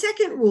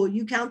 10-second rule.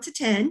 You count to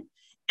 10,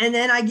 and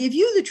then I give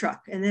you the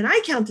truck, and then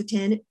I count to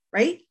 10,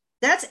 right?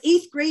 That's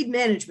 8th grade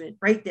management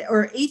right there,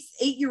 or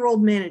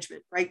 8-year-old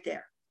management right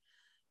there.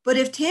 But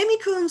if Tammy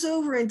comes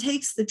over and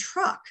takes the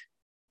truck,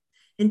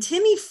 and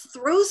Timmy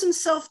throws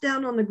himself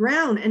down on the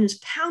ground and is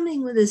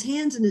pounding with his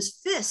hands and his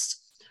fists,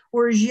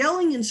 or is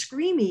yelling and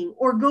screaming,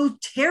 or goes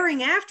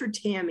tearing after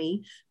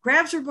Tammy,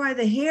 grabs her by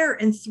the hair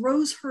and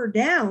throws her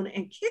down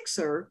and kicks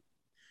her,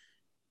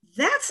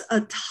 that's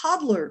a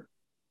toddler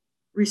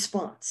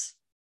response.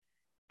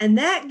 And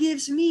that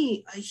gives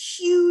me a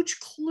huge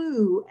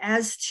clue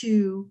as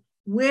to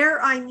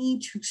where I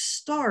need to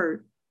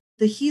start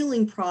the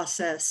healing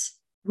process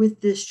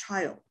with this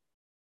child,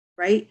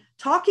 right?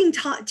 Talking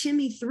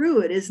Timmy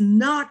through it is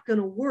not going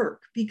to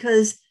work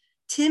because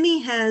Timmy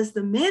has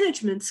the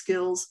management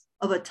skills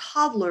of a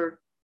toddler,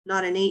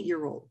 not an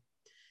 8-year-old.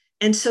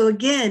 And so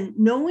again,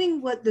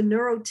 knowing what the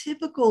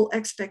neurotypical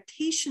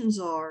expectations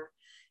are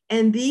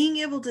and being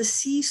able to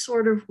see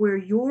sort of where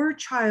your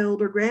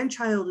child or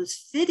grandchild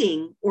is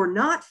fitting or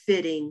not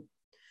fitting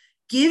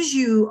gives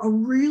you a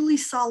really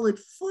solid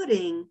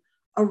footing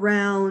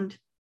around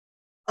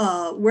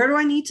where do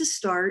I need to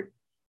start,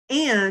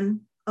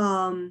 and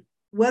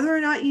whether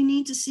or not you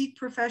need to seek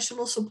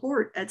professional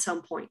support at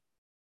some point.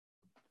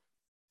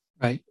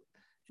 Right.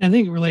 And I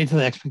think related to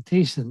the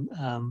expectation,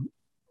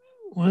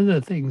 one of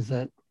the things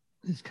that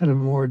is kind of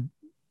more,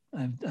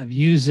 I've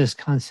used this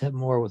concept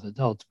more with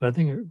adults, but I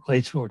think it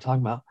relates to what we're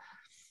talking about,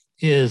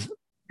 is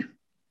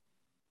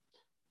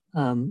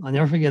I'll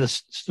never forget a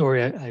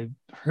story I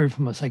heard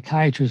from a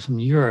psychiatrist from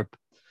Europe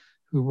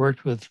who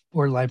worked with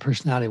borderline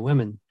personality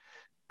women.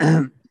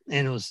 And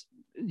it was,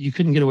 you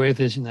couldn't get away with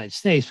this in the United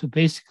States, but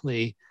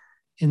basically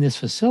in this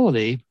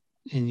facility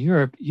in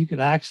Europe,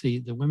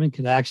 the women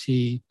could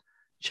actually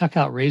chuck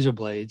out razor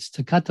blades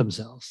to cut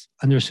themselves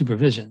under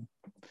supervision.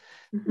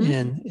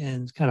 Mm-hmm.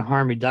 and kind of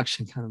harm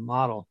reduction kind of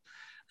model.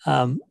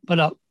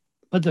 But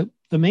the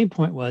main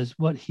point was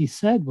what he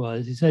said,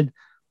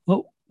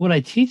 what I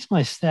teach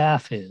my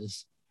staff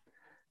is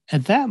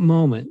at that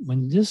moment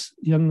when this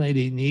young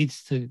lady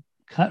needs to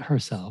cut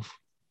herself,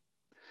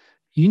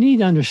 you need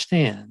to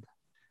understand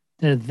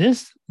that at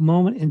this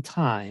moment in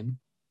time,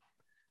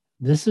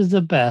 this is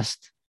the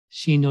best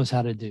she knows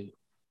how to do.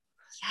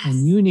 Yes.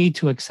 And you need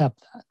to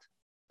accept that.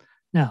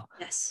 Now,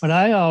 yes. What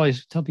I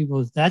always tell people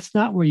is that's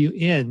not where you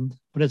end,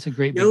 but it's a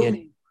great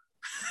beginning.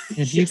 And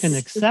if you can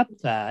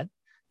accept that,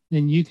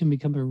 then you can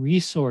become a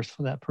resource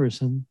for that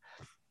person.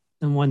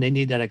 And when they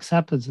need that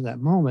acceptance in that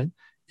moment,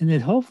 and then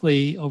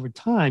hopefully over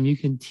time, you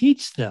can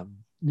teach them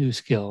new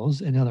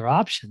skills and other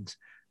options.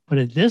 But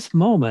at this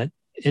moment,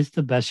 it's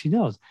the best she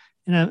knows.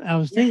 And I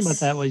was thinking about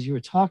that as you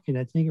were talking.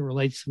 I think it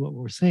relates to what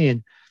we're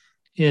saying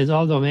is,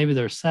 although maybe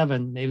they're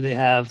 7, maybe they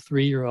have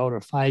 3-year-old or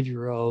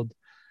 5-year-old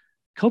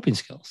coping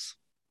skills.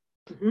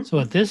 Mm-hmm. So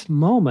at this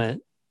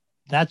moment,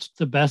 that's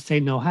the best they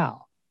know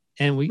how.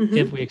 And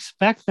if we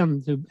expect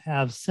them to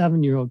have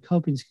 7-year-old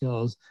coping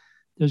skills,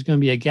 there's going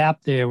to be a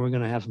gap there. We're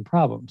going to have some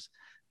problems.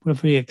 But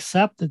if we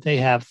accept that they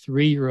have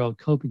 3-year-old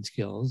coping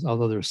skills,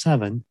 although they're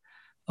 7,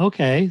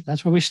 okay,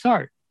 that's where we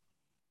start.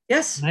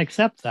 Yes. And I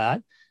accept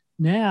that.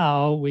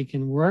 Now we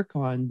can work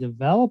on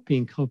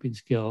developing coping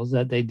skills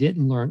that they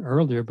didn't learn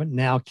earlier, but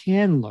now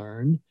can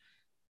learn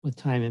with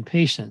time and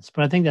patience.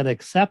 But I think that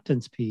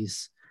acceptance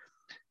piece,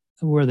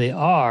 where they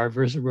are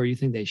versus where you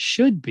think they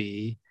should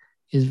be,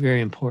 is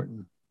very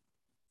important.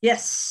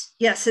 Yes.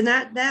 And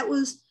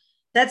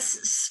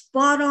that's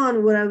spot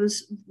on. What I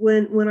was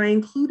when I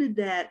included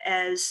that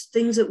as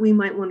things that we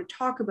might want to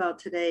talk about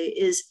today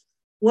is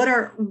what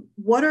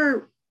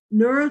are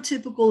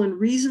neurotypical and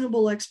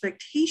reasonable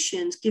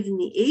expectations given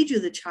the age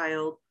of the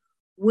child.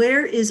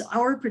 Where is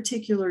our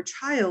particular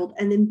child?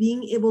 And then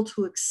being able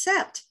to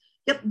accept,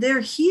 yep, they're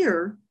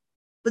here,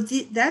 but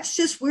that's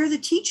just where the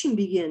teaching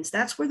begins.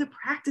 That's where the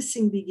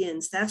practicing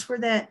begins. That's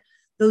where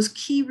those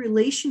key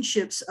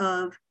relationships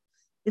of,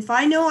 if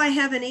I know I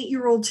have an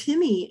 8-year-old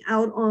Timmy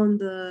out on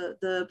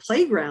the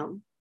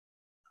playground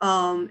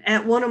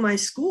at one of my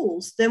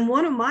schools, then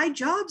one of my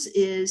jobs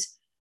is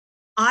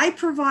I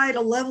provide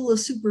a level of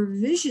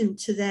supervision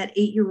to that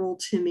 8-year-old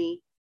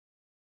Timmy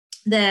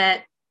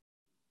that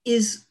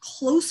is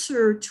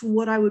closer to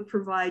what I would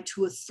provide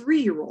to a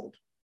 3-year-old,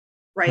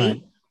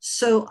 right?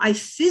 So I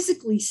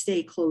physically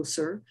stay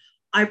closer.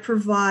 I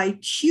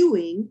provide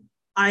cueing.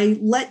 I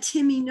let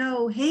Timmy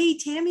know, hey,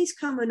 Tammy's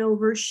coming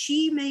over.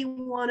 She may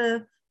want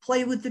to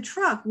play with the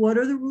truck. What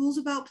are the rules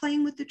about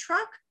playing with the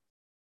truck?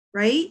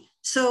 Right?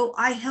 So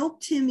I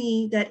help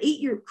Timmy, that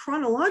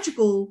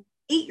chronological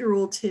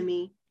 8-year-old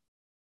Timmy,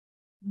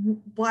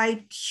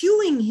 by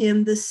cueing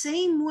him the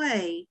same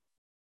way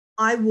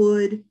I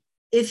would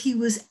if he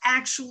was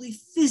actually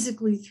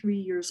physically 3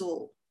 years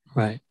old.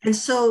 Right. And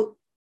so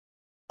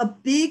a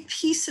big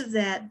piece of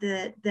that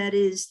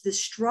is the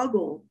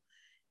struggle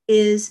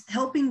is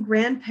helping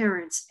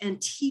grandparents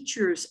and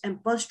teachers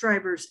and bus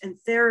drivers and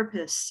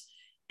therapists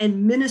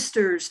and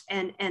ministers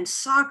and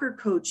soccer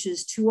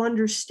coaches to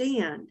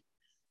understand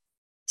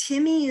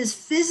Timmy is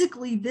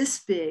physically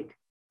this big,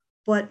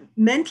 but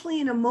mentally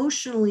and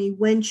emotionally,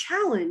 when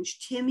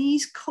challenged,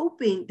 Timmy's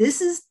coping. This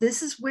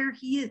is where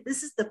he is.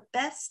 This is the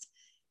best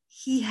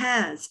he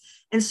has.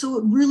 And so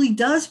it really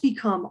does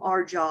become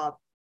our job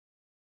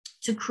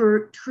to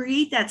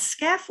create that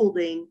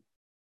scaffolding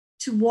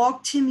to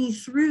walk Timmy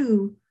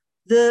through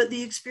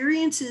the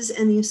experiences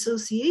and the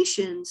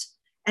associations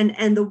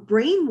and the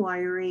brain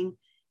wiring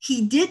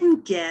he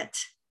didn't get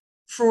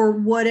for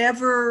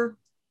whatever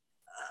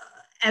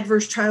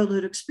adverse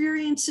childhood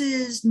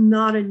experiences,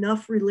 not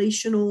enough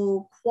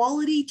relational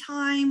quality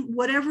time,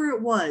 whatever it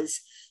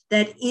was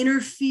that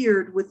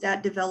interfered with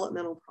that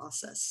developmental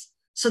process.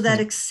 So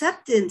that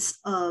acceptance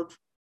of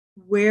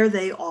where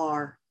they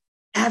are,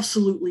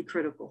 absolutely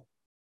critical.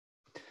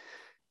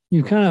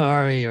 You kind of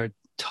already are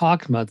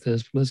talking about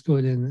this, but let's go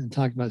ahead and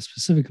talk about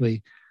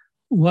specifically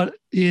what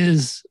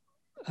is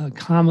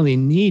commonly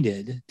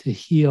needed to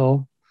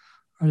heal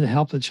or to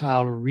help the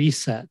child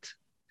reset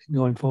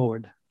going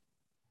forward.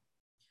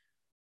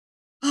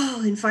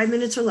 Oh, in 5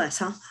 minutes or less,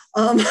 huh?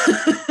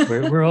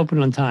 We're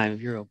open on time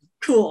if you're open.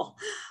 Cool.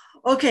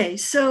 Okay,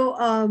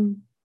 so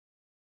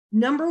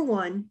number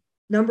one,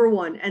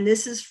 and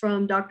this is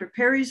from Dr.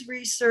 Perry's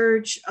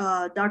research,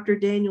 Dr.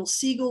 Daniel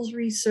Siegel's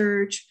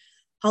research,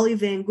 Holly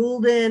Van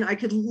Gulden. I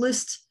could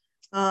list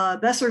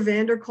Besser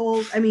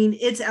Vanderkolk. I mean,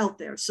 it's out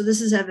there. So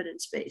this is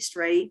evidence-based,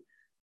 right?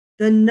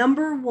 The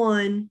number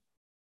one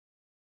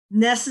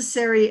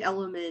necessary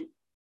element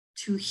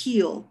to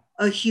heal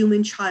a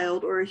human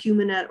child or a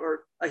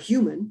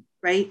human,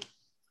 right,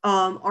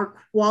 are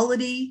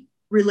quality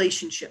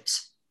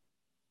relationships.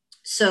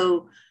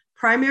 So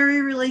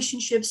primary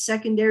relationships,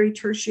 secondary,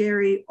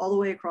 tertiary, all the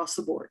way across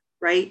the board,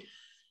 right?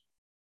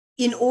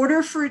 In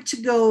order for it to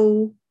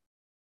go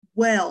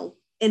well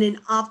in an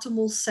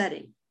optimal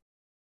setting,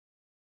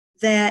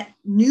 that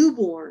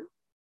newborn,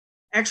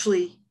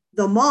 actually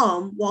the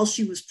mom, while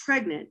she was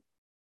pregnant,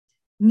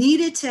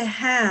 needed to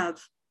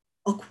have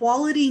a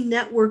quality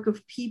network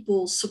of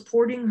people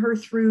supporting her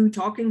through,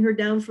 talking her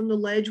down from the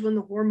ledge when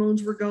the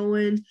hormones were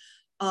going,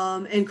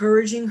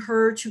 encouraging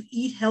her to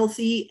eat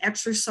healthy,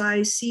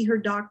 exercise, see her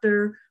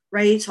doctor,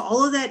 right? So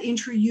all of that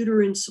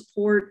intrauterine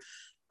support,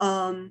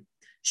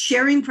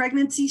 sharing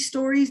pregnancy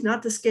stories,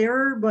 not to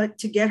scare her, but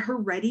to get her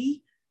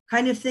ready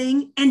kind of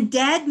thing. And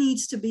dad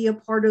needs to be a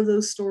part of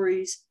those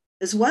stories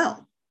as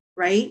well,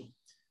 right?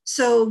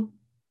 So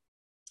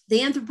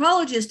the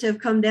anthropologists have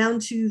come down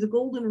to the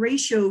golden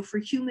ratio for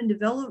human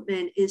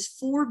development is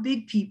 4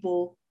 big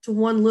people to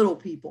 1 little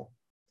people.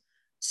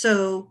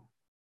 So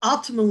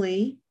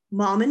optimally,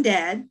 mom and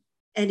dad,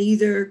 and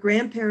either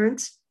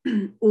grandparents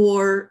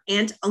or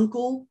aunt,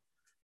 uncle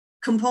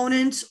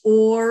components,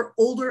 or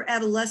older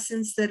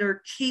adolescents that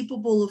are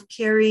capable of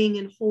carrying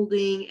and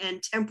holding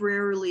and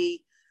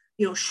temporarily,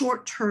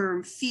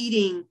 short-term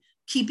feeding,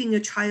 keeping a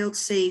child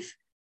safe,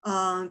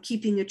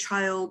 keeping a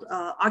child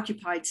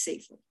occupied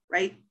safely,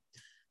 right?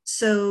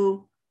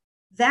 So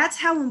that's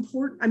how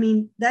important, I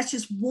mean, that's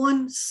just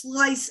one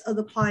slice of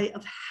the pie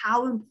of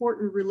how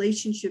important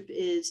relationship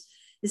is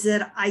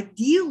that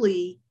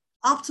ideally,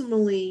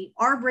 optimally,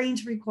 our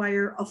brains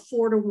require a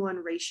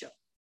 4-to-1 ratio,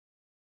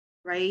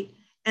 right?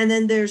 And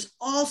then there's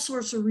all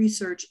sorts of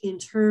research in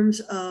terms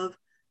of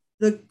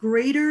the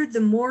greater,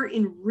 the more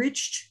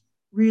enriched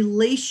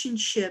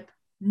relationship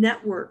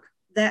network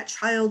that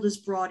child is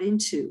brought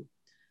into.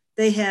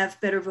 They have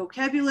better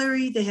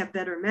vocabulary, they have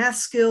better math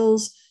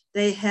skills,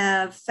 they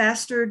have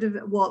faster,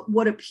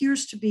 what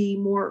appears to be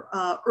more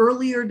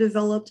earlier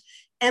developed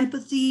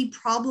empathy,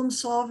 problem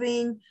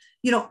solving,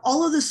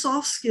 all of the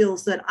soft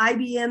skills that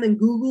IBM and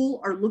Google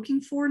are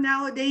looking for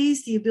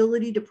nowadays, the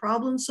ability to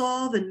problem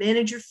solve and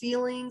manage your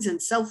feelings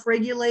and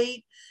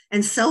self-regulate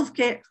and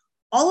self-care,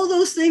 all of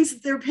those things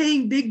that they're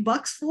paying big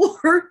bucks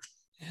for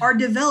are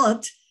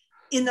developed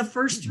in the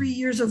first 3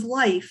 years of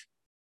life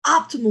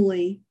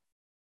optimally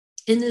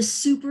in this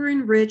super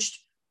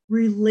enriched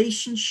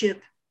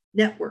relationship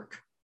network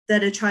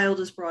that a child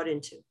is brought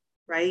into,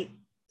 right?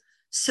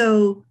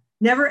 So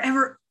never,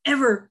 ever,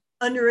 ever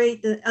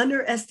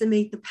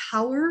underestimate the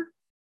power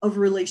of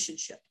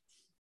relationship,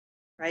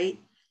 right?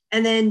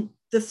 And then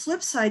the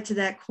flip side to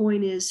that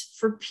coin is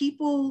for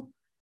people,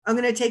 I'm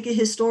going to take a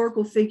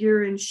historical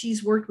figure and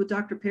she's worked with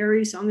Dr.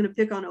 Perry, so I'm going to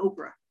pick on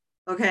Oprah,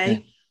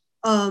 okay?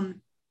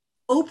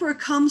 Oprah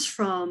comes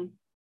from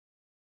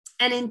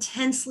an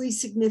intensely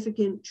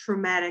significant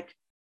traumatic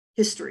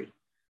history,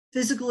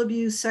 physical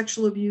abuse,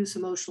 sexual abuse,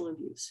 emotional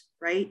abuse,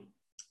 right?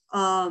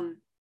 Her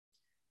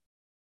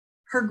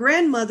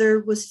grandmother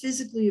was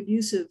physically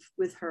abusive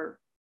with her,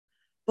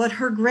 but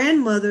her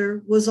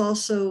grandmother was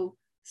also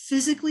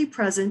physically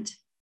present,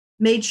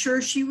 made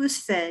sure she was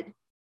fed,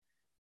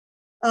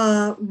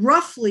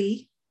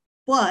 roughly,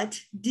 but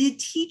did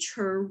teach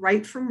her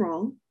right from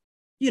wrong,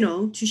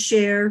 to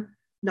share,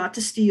 not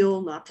to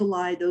steal, not to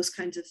lie, those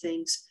kinds of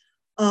things.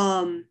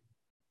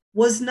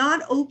 Was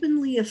not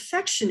openly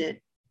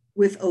affectionate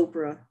with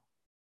Oprah,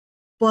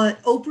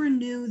 but Oprah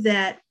knew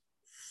that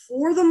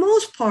for the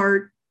most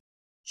part,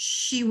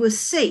 she was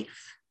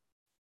safe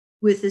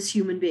with this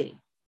human being,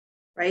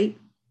 right?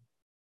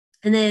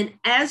 And then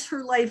as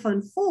her life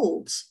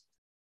unfolds,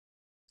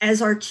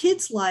 as our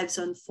kids' lives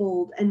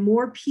unfold and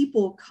more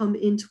people come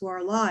into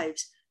our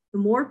lives, the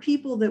more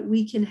people that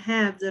we can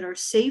have that are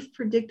safe,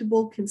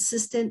 predictable,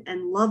 consistent,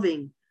 and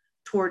loving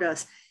toward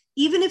us,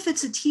 even if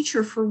it's a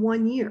teacher for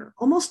 1 year,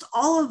 almost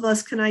all of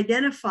us can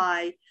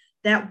identify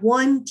that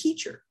one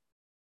teacher.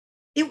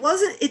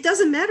 It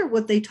doesn't matter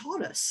what they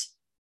taught us.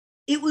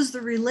 It was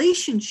the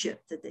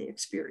relationship that they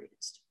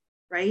experienced,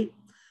 right?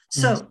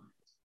 So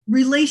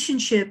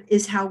relationship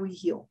is how we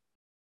heal.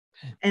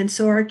 And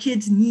so our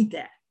kids need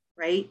that,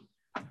 right?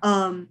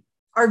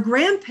 Our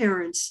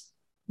grandparents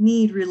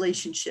need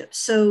relationships.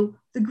 So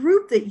the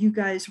group that you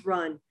guys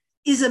run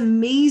is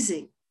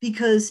amazing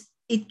because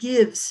it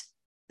gives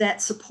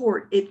that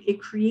support.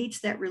 It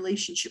creates that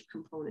relationship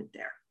component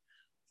there.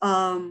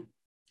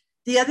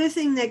 The other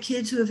thing that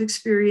kids who have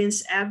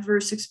experienced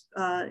adverse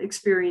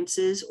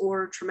experiences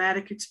or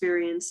traumatic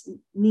experience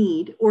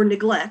need, or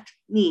neglect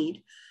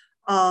need,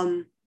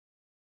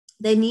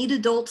 they need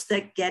adults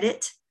that get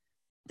it.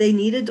 They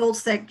need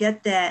adults that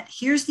get that.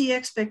 Here's the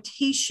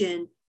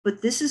expectation,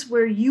 but this is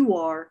where you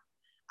are.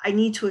 I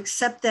need to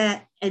accept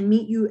that and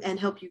meet you and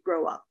help you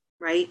grow up,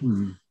 right?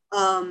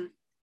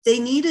 They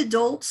need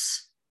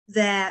adults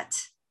that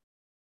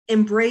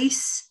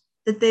embrace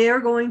that they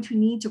are going to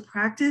need to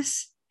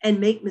practice and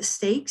make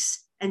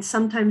mistakes. And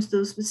sometimes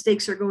those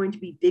mistakes are going to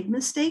be big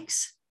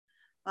mistakes.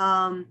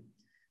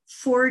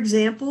 For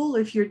example,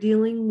 if you're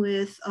dealing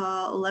with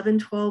 11,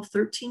 12,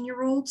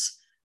 13-year-olds,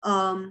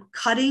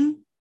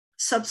 cutting,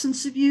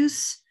 substance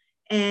abuse,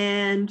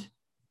 and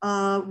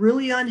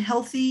really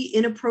unhealthy,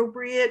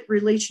 inappropriate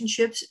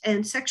relationships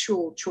and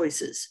sexual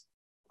choices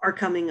are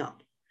coming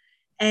up.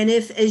 And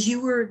if, as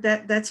you were,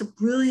 that's a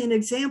brilliant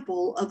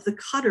example of the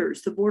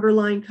cutters, the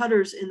borderline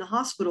cutters in the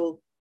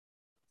hospital.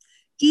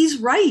 He's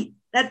right.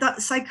 That the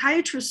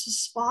psychiatrist is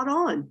spot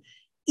on.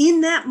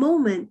 In that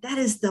moment, that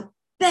is the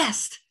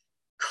best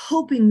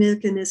coping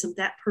mechanism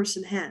that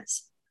person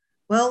has.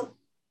 Well,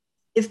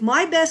 if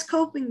my best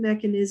coping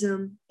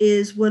mechanism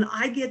is when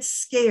I get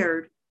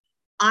scared,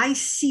 I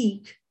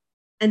seek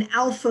an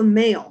alpha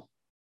male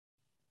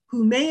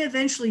who may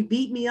eventually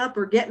beat me up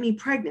or get me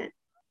pregnant,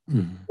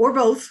 or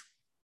both,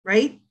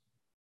 right?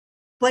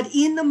 But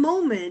in the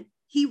moment,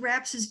 he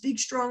wraps his big,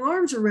 strong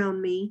arms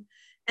around me,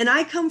 and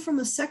I come from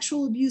a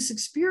sexual abuse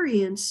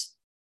experience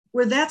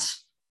where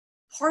that's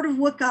part of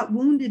what got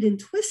wounded and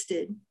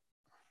twisted.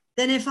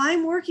 Then if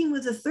I'm working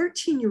with a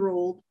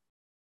 13-year-old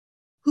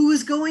who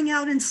is going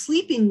out and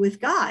sleeping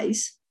with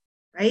guys,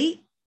 right?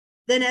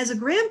 Then as a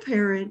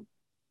grandparent,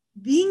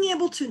 being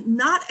able to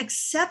not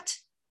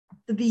accept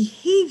the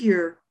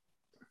behavior,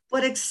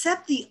 but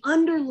accept the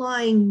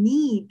underlying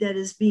need that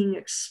is being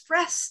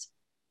expressed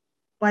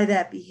by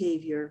that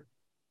behavior,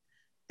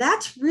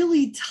 that's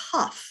really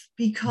tough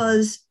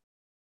because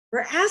we're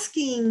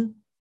asking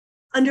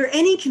under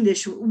any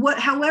condition,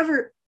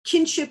 however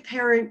kinship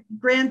parent,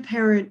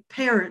 grandparent,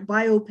 parent,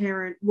 bio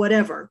parent,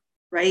 whatever,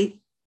 right?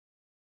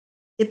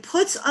 It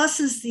puts us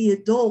as the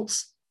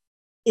adults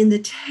in the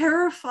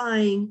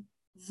terrifying,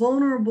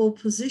 vulnerable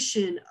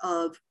position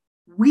of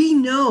we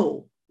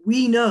know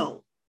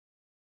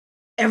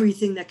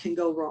everything that can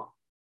go wrong,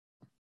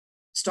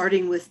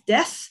 starting with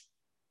death,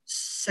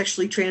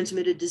 sexually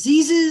transmitted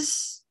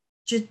diseases,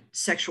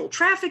 sexual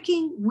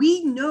trafficking.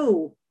 We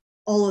know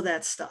all of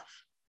that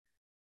stuff.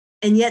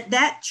 And yet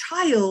that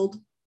child,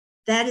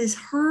 that is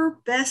her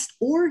best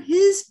or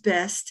his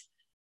best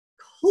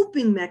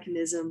coping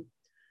mechanism.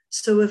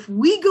 So if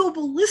we go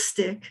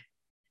ballistic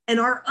and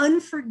are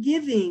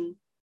unforgiving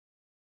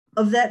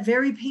of that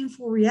very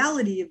painful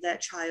reality of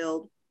that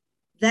child,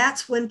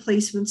 that's when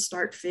placements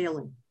start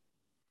failing.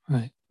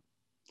 Right.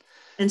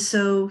 And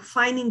so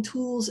finding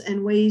tools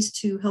and ways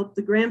to help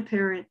the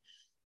grandparent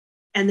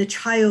and the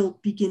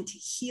child begin to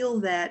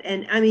heal that.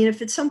 And I mean,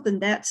 if it's something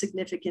that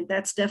significant,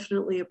 that's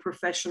definitely a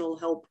professional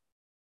help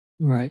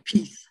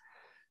piece.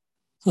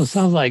 So it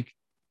sounds like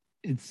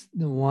it's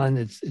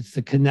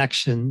the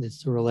connection,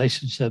 it's the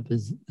relationship,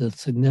 is the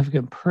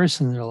significant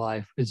person in their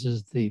life, which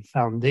is the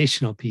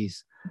foundational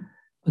piece.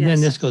 But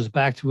then this goes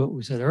back to what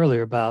we said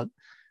earlier about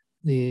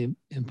the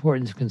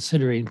importance of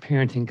considering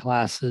parenting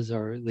classes,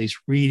 or at least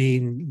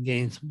reading,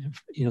 gain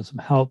some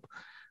help.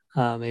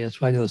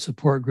 That's why I know the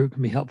support group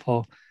can be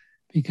helpful,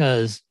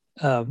 because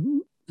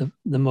the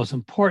most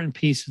important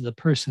piece is the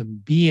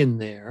person being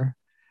there,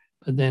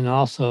 but then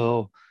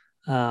also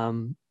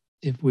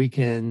if we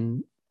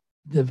can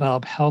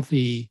develop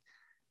healthy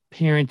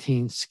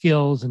parenting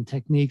skills and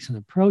techniques and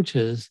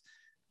approaches,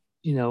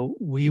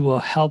 we will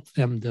help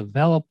them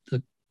develop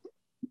the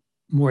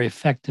more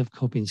effective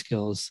coping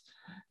skills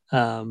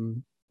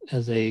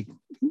as they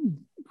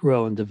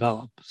grow and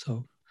develop.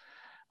 So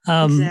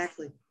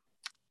exactly.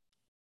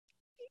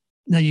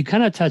 Now you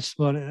kind of touched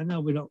on it. I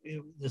know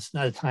it's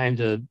not a time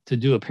to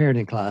do a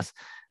parenting class,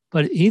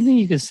 but anything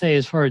you could say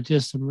as far as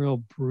just some real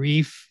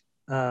brief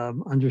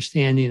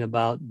understanding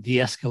about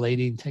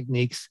de-escalating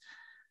techniques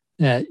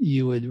that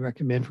you would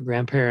recommend for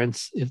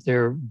grandparents if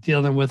they're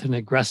dealing with an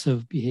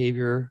aggressive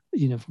behavior,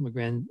 from a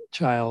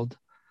grandchild.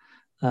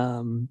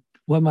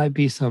 What might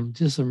be some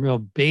real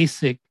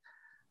basic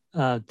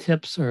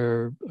tips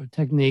or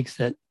techniques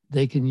that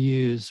they can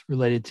use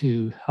related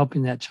to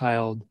helping that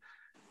child,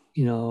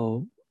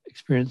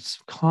 experience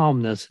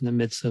calmness in the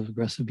midst of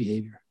aggressive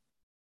behavior?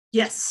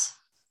 Yes.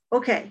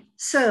 Okay.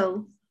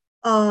 So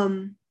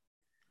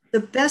the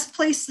best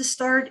place to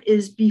start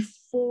is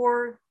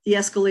before the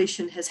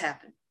escalation has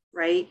happened,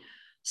 right?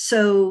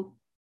 So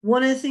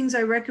one of the things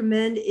I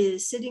recommend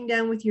is sitting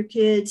down with your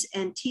kids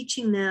and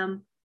teaching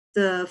them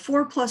the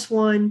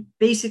 4+1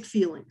 basic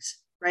feelings,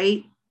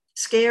 right?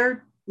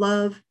 Scared,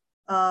 love,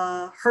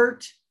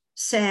 hurt,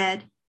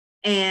 sad,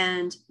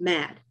 and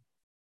mad.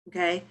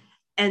 Okay.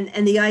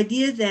 And the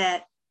idea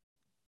that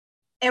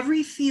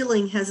every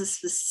feeling has a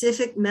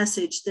specific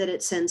message that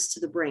it sends to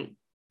the brain.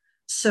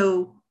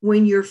 So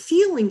when you're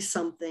feeling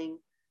something,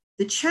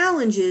 the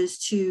challenge is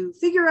to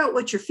figure out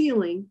what you're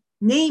feeling,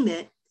 name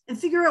it, and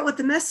figure out what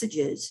the message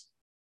is,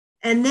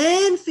 and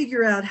then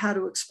figure out how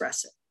to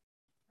express it,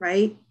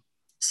 right?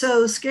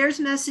 So scare's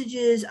message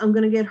is, I'm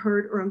going to get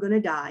hurt or I'm going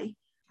to die.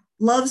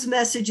 Love's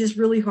message is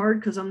really hard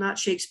because I'm not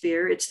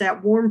Shakespeare. It's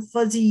that warm,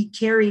 fuzzy,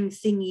 caring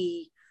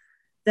thingy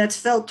that's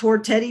felt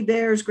toward teddy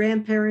bears,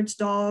 grandparents,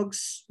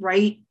 dogs,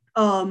 right?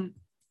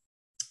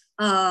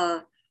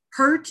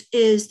 Hurt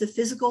is the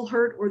physical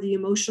hurt or the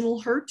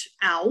emotional hurt.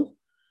 Ow.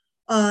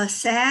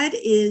 Sad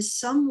is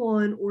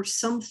someone or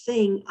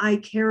something I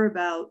care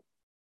about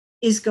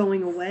is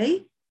going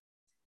away.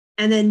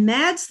 And then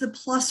mad's the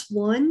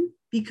 +1,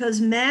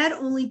 because mad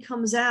only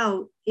comes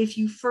out if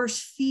you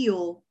first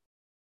feel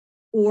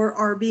or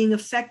are being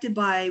affected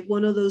by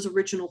one of those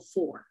original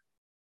 4.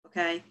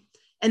 Okay.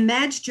 And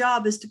mad's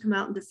job is to come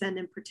out and defend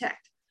and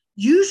protect.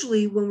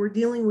 Usually when we're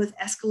dealing with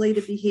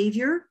escalated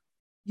behavior,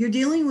 you're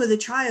dealing with a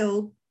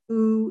child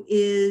who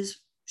is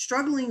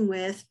struggling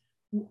with,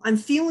 I'm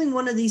feeling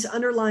one of these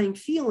underlying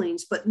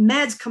feelings, but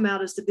mad's come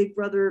out as the big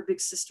brother or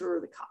big sister or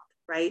the cop,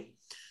 right?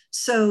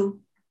 So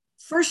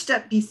first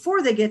step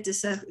before they get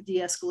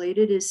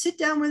de-escalated is sit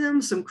down with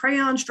them, some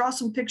crayons, draw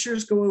some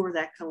pictures, go over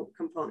that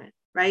component,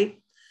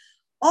 right?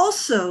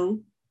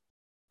 Also,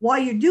 while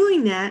you're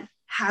doing that,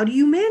 how do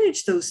you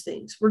manage those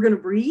things? We're going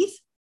to breathe.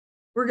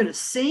 We're going to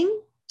sing.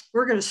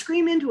 We're going to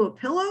scream into a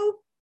pillow.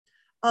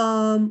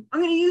 I'm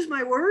going to use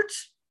my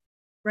words,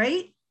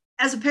 right?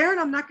 As a parent,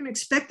 I'm not going to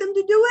expect them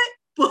to do it,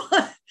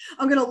 but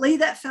I'm going to lay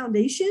that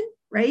foundation,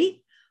 right?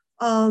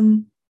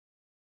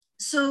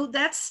 So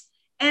that's,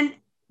 and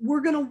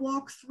we're going to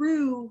walk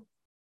through,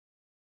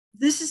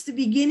 this is the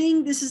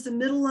beginning, this is the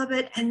middle of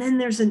it, and then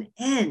there's an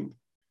end,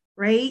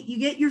 right? You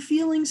get your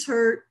feelings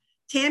hurt.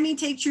 Tammy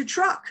takes your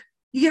truck.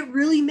 You get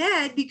really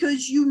mad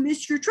because you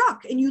missed your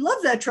truck and you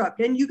love that truck,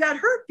 and you got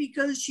hurt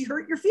because she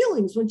hurt your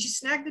feelings when she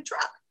snagged the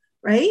truck,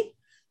 right?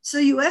 So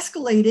you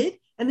escalated,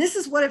 and this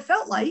is what it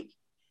felt like.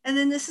 And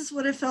then this is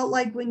what it felt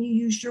like when you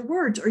used your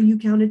words, or you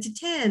counted to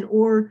 10,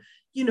 or,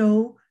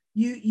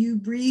 you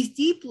breathe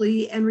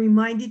deeply and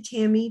reminded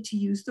Tammy to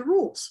use the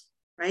rules,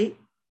 right?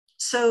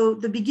 So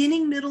the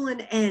beginning, middle,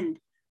 and end.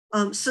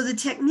 So the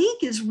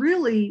technique is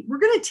really, we're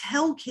going to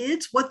tell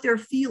kids what they're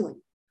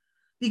feeling,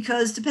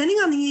 because depending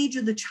on the age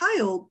of the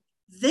child,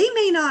 they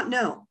may not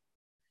know.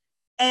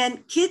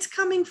 And kids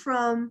coming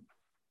from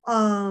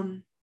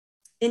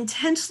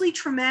intensely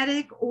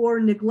traumatic or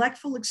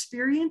neglectful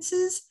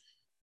experiences,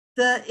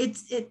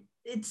 it's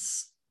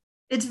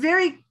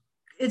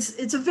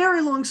a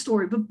very long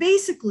story, but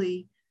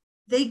basically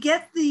they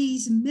get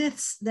these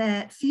myths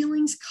that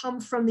feelings come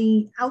from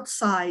the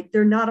outside,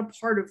 they're not a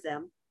part of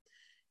them,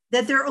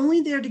 that they're only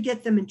there to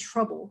get them in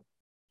trouble.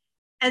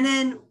 And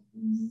then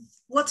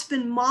what's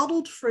been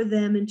modeled for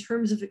them in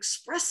terms of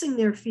expressing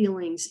their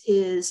feelings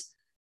is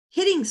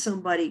hitting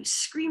somebody,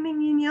 screaming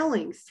and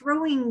yelling,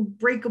 throwing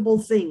breakable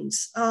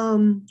things,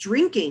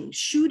 drinking,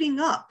 shooting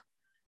up,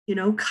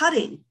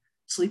 cutting,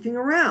 sleeping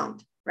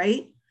around,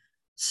 right?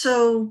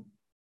 So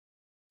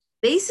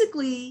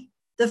basically,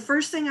 the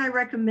first thing I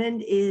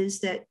recommend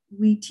is that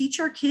we teach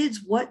our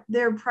kids what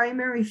their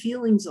primary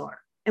feelings are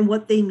and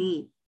what they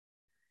mean.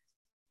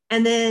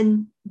 And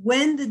then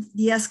when the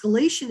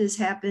de-escalation has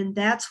happened,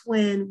 that's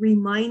when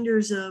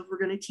reminders of we're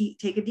going to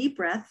take a deep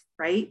breath,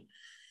 right?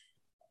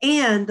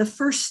 And the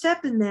first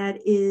step in that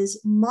is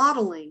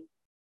modeling.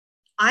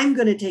 I'm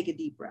going to take a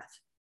deep breath.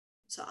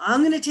 So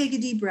I'm going to take a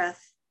deep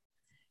breath.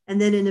 And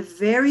then in a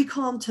very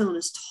calm tone,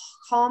 as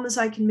calm as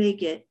I can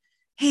make it,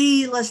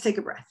 hey, let's take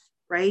a breath,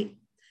 right?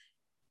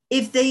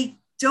 If they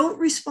don't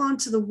respond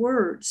to the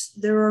words,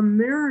 there are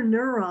mirror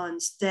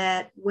neurons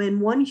that when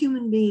one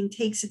human being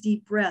takes a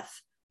deep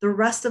breath, the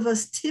rest of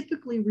us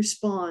typically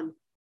respond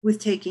with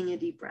taking a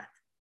deep breath,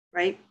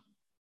 right?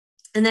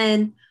 And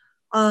then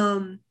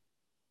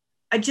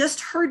I just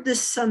heard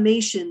this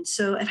summation.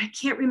 So, and I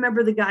can't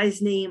remember the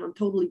guy's name. I'm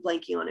totally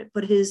blanking on it,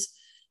 but his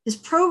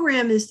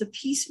program is the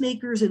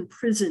Peacemakers in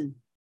Prison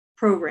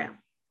program.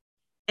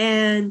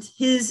 And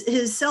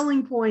his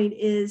selling point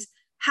is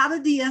how to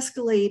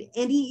de-escalate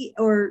any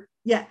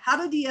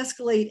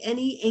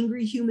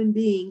angry human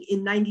being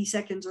in 90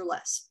 seconds or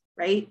less,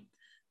 right?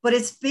 But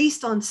it's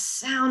based on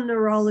sound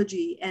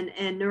neurology and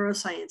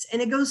neuroscience.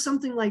 And it goes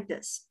something like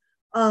this.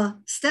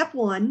 Step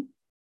 1,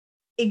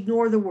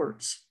 ignore the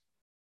words.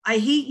 I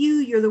hate you.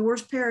 You're the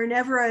worst parent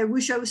ever. I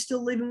wish I was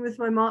still living with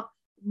my mom.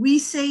 We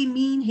say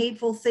mean,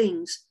 hateful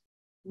things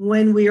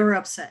when we are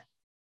upset,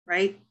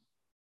 right?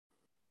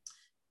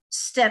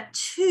 Step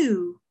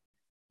 2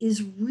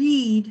 is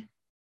read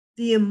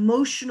the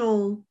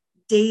emotional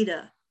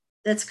data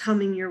that's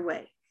coming your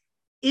way.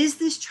 Is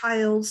this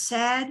child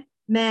sad,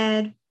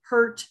 mad,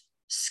 hurt,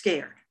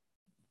 scared,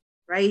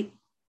 right?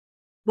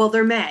 Well,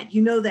 they're mad,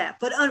 you know that.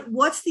 But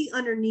what's the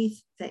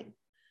underneath thing?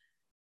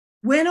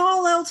 When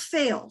all else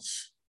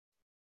fails,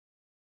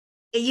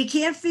 and you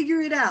can't figure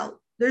it out,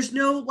 there's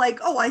no like,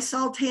 oh, I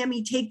saw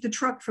Tammy take the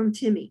truck from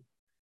Timmy,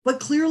 but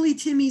clearly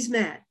Timmy's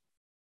mad.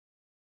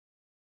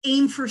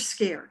 Aim for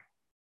scared,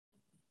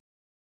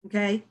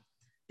 okay?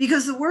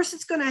 Because the worst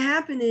that's going to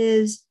happen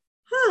is,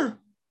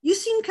 you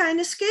seem kind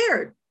of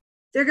scared.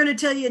 They're going to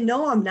tell you,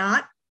 no, I'm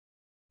not,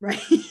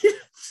 right?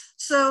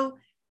 So,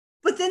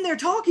 but then they're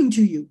talking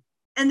to you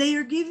and they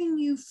are giving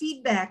you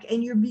feedback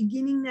and you're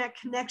beginning that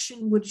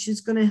connection, which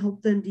is going to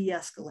help them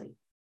de-escalate.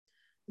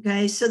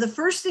 Okay, so the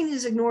first thing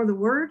is ignore the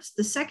words.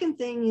 The second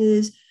thing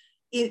is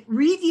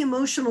read the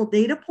emotional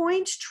data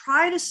points.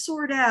 Try to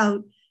sort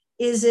out,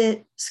 is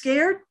it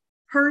scared,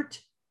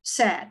 hurt,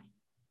 sad,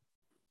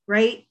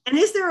 right? And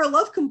is there a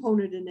love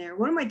component in there?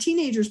 One of my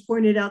teenagers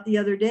pointed out the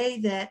other day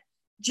that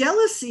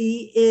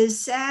jealousy is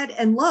sad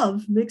and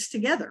love mixed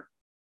together,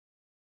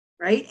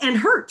 right? And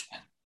hurt.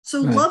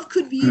 So right. Love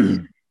could be in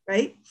there,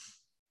 right?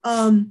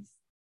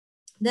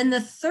 Then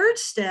the third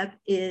step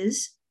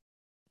is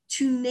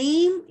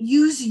to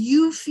use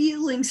you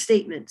feeling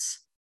statements,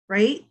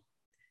 right?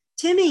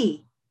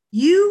 Timmy,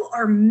 you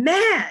are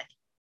mad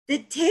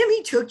that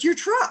Tammy took your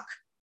truck.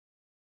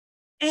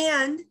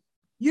 And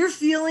you're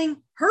feeling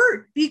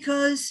hurt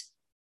because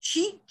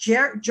she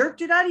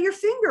jerked it out of your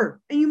finger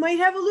and you might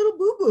have a little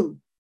boo-boo,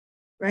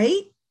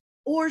 right?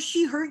 Or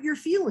she hurt your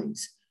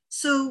feelings.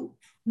 So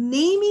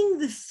naming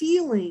the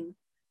feeling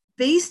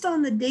based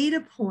on the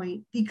data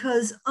point,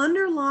 because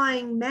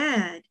underlying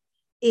mad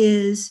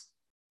is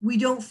we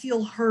don't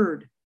feel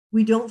heard.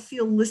 We don't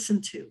feel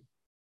listened to.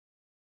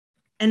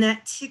 And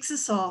that ticks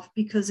us off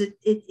because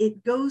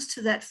it goes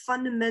to that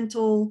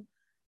fundamental,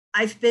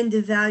 I've been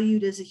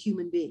devalued as a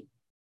human being.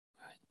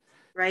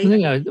 Right.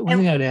 One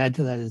thing I'd add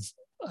to that is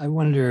I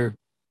wonder,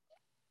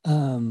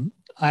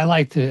 I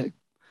like to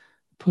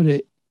put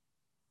a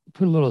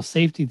little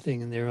safety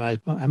thing in there. I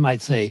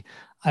might say,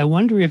 I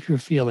wonder if you're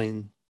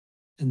feeling,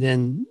 and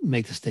then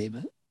make the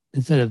statement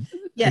instead of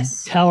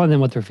telling them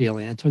what they're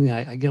feeling. That's one thing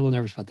I get a little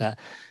nervous about that.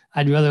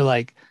 I'd rather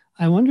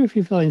I wonder if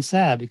you're feeling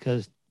sad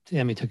because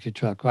Tammy took your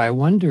truck. Or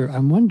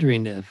I'm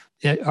wondering if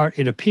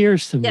it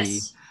appears to me.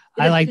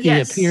 I like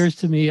the appears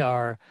to me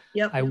are,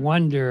 I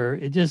wonder,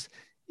 it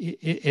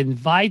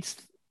invites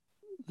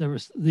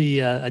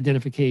the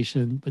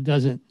identification, but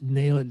doesn't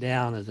nail it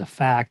down as a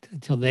fact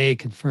until they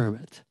confirm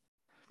it.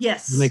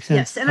 Does that make Yes, sense?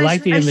 yes. And I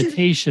like the I should,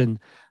 invitation.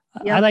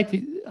 yep.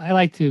 I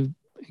like to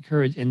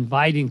encourage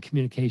inviting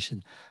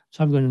communication.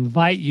 So I'm going to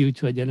invite you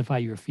to identify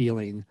your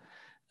feeling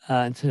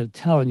instead of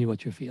telling you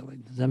what you're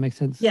feeling. Does that make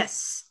sense?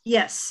 Yes,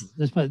 yes.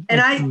 That's And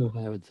my move,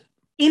 I would say.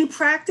 in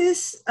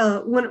practice,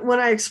 when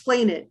I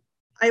explain it,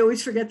 I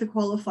always forget the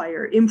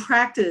qualifier. In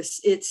practice,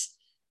 it's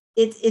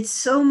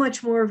so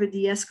much more of a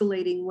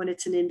de-escalating when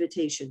it's an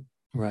invitation.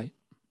 Right.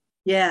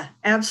 Yeah,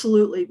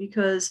 absolutely.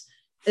 Because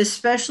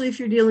especially if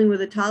you're dealing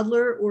with a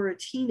toddler or a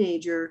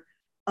teenager,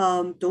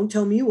 don't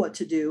tell me what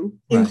to do,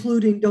 Right.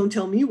 including don't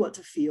tell me what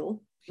to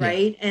feel.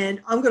 Right. Yeah.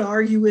 And I'm going to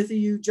argue with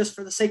you just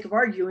for the sake of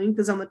arguing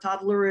because I'm a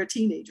toddler or a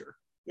teenager.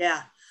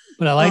 Yeah.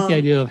 But I like the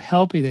idea of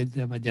helping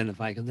them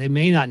identify because they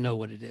may not know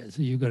what it is.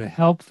 So you're going to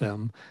help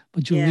them,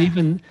 but you're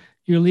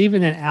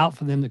leaving it out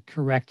for them to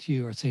correct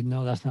you or say,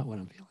 no, that's not what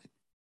I'm feeling.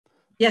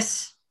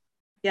 Yes.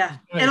 Yeah.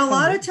 And a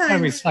lot of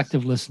times,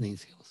 reflective listening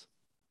skills.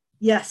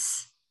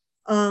 Yes.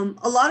 A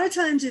lot of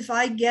times if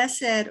I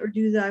guess at or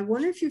do that, I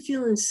wonder if you're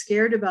feeling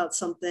scared about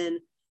something,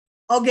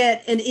 I'll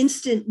get an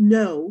instant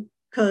no,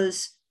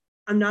 because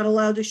I'm not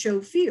allowed to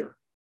show fear.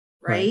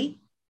 Right.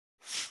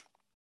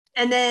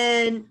 And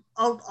then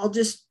I'll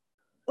just,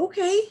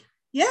 okay,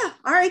 yeah,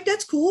 all right,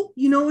 that's cool.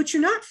 You know what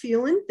you're not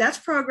feeling. That's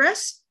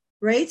progress.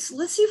 Right. So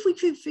let's see if we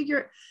can figure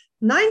it.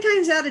 9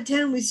 times out of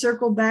 10, we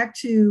circle back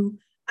to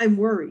I'm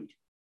worried.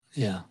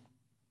 Yeah.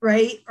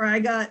 Right. Or I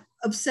got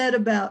upset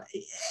about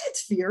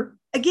it's fear.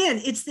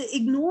 Again, it's the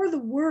ignore the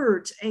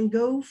words and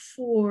go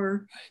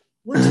for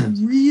what's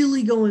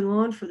really going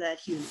on for that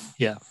human.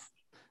 Yeah.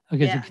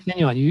 Okay. Yeah. So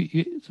continue on.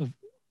 So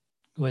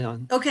going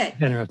on. Okay.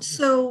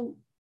 So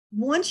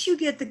once you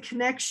get the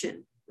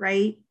connection,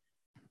 right?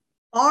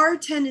 Our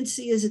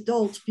tendency as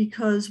adults,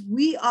 because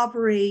we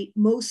operate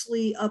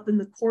mostly up in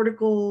the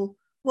cortical,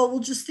 well,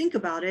 we'll just think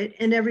about it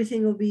and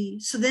everything will be.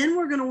 So then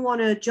we're going to want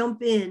to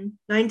jump in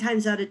 9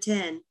 times out of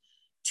 10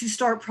 to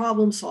start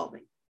problem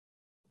solving.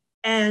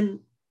 And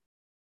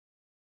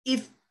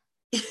if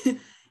you have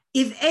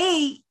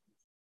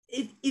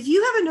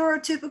a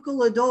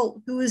neurotypical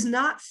adult who is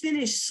not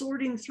finished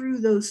sorting through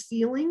those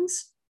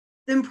feelings,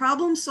 then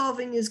problem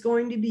solving is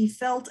going to be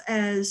felt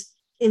as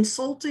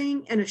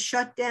insulting and a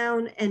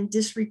shutdown and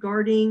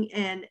disregarding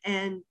and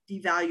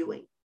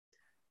devaluing.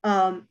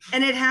 And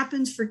it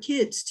happens for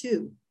kids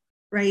too,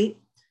 right?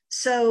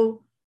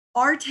 So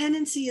our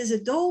tendency as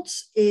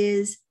adults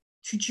is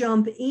to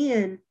jump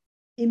in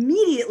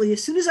immediately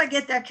as soon as I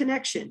get that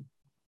connection.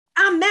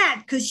 I'm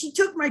mad because she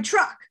took my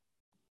truck,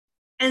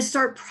 and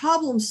start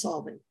problem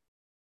solving.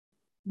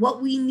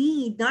 What we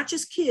need, not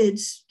just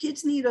kids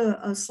need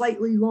a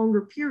slightly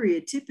longer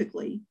period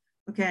typically,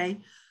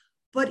 okay?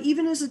 But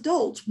even as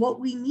adults,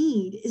 what we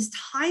need is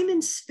time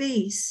and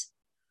space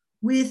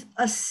with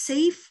a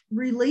safe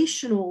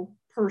relational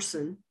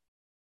person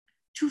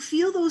to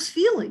feel those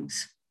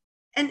feelings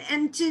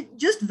and to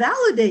just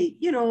validate,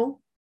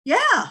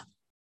 yeah,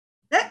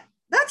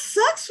 that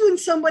sucks when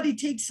somebody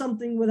takes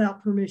something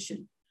without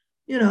permission,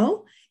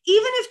 Even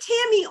if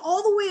Tammy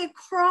all the way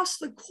across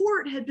the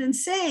court had been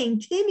saying,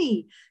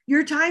 Timmy,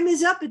 your time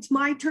is up. It's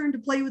my turn to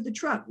play with the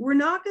truck. We're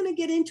not going to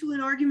get into an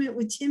argument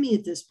with Timmy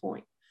at this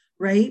point,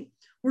 right?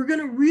 We're going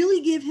to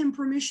really give him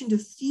permission to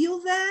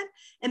feel that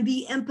and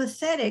be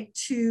empathetic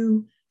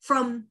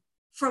from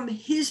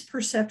his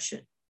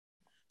perception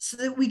so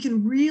that we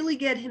can really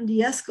get him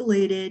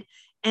de-escalated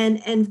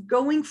and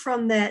going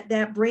from that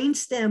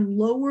brainstem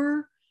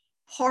lower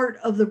part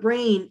of the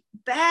brain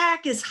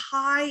back as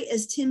high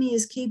as Timmy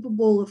is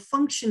capable of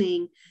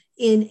functioning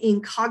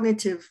in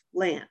cognitive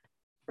land,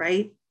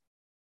 right?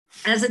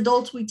 As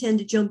adults, we tend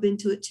to jump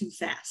into it too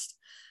fast.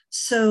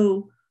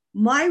 So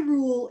my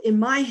rule in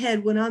my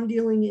head when I'm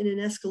dealing in an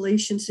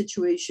de-escalation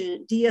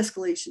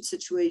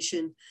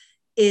situation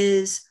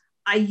is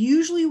I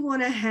usually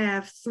want to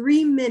have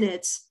 3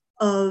 minutes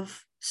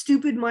of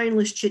stupid,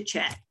 mindless chit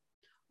chat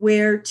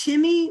where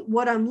Timmy,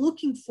 what I'm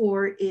looking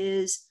for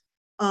is,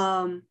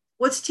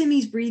 what's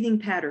Timmy's breathing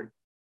pattern?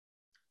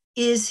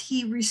 Is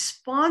he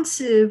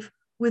responsive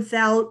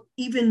without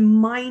even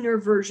minor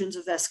versions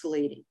of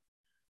escalating,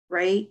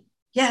 right?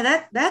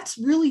 Yeah, that's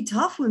really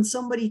tough when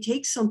somebody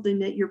takes something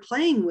that you're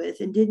playing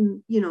with and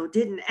didn't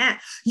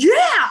act.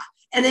 Yeah.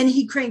 And then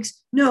he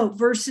cranks no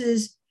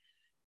versus,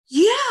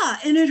 yeah.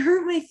 And it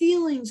hurt my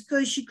feelings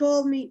because she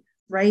called me,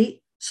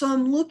 right? So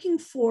I'm looking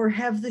for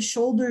have the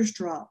shoulders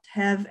dropped,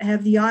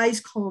 have the eyes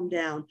calmed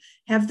down,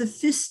 have the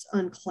fists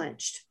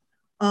unclenched.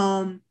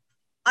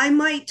 I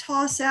might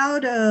toss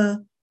out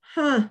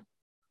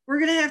we're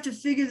going to have to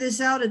figure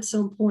this out at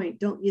some point,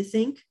 don't you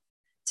think?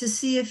 To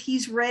see if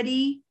he's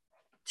ready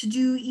to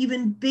do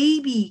even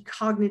baby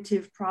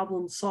cognitive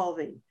problem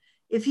solving.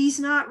 If he's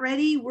not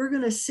ready, we're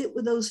going to sit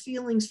with those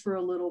feelings for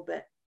a little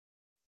bit.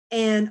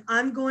 And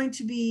I'm going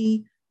to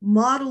be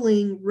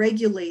modeling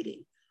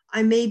regulating.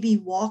 I may be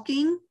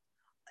walking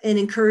and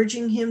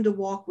encouraging him to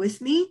walk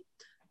with me.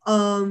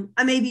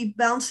 I may be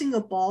bouncing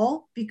a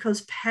ball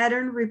because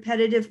pattern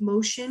repetitive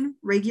motion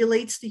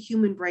regulates the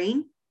human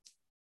brain.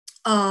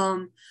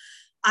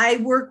 I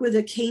work with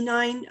a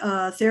canine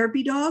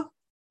therapy dog.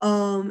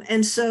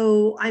 And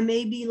so I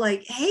may be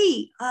like,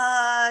 hey,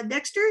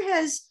 Dexter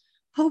has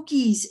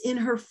pokies in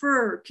her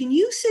fur. Can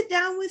you sit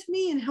down with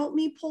me and help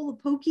me pull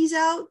the pokies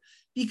out?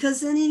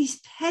 Because then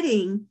he's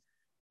petting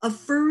a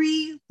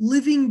furry,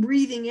 living,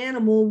 breathing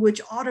animal,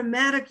 which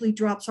automatically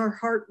drops our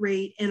heart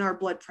rate and our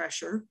blood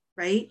pressure,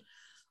 right?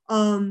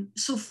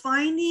 So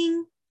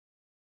finding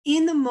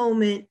in the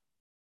moment,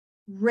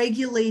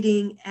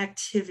 regulating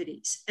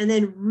activities, and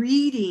then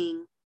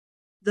reading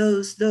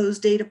those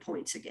data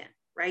points again,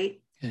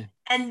 right? Okay.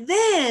 And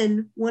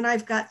then when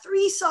I've got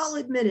 3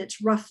 solid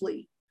minutes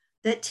roughly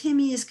that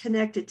Timmy is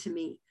connected to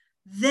me,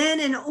 then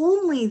and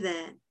only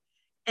then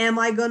am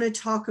I going to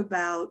talk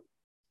about,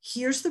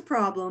 here's the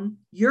problem.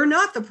 You're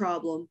not the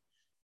problem.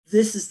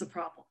 This is the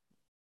problem.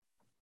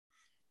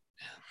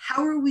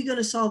 How are we going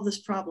to solve this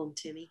problem,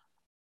 Timmy?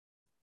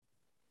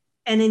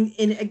 And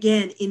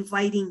again,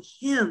 inviting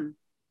him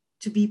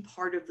to be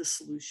part of the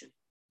solution.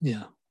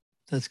 Yeah,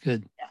 that's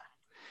good. Yeah.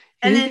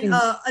 And then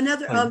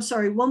I'm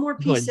sorry, one more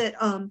piece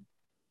that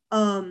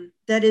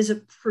is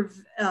a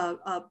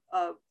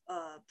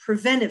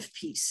preventive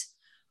piece.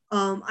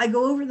 I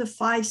go over the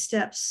 5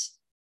 steps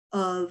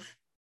of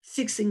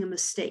fixing a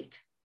mistake,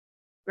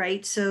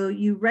 right? So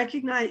you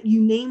recognize,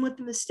 you name what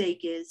the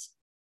mistake is,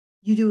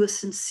 you do a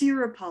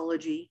sincere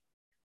apology,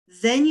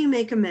 then you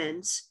make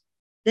amends,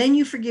 then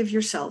you forgive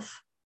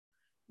yourself,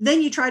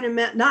 then you try to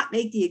not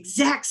make the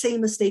exact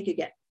same mistake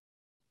again.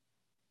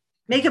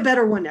 Make a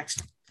better one next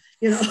time,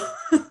 you know.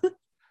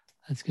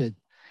 That's good.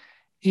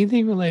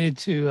 Anything related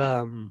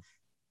to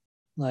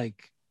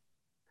like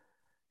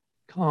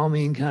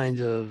calming kind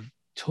of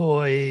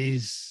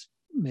toys,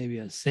 maybe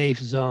a safe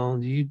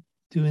zone? Do you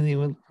do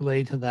anything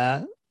related to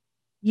that?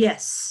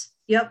 Yes.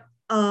 Yep.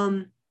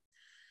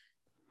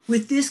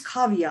 With this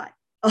caveat,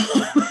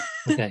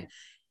 okay,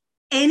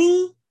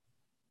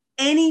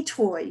 any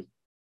toy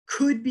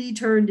could be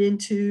turned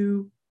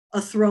into a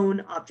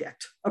thrown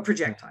object, a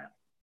projectile,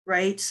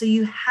 right? So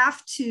you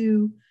have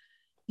to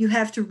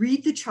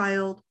read the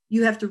child,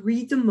 you have to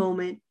read the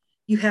moment,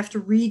 you have to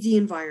read the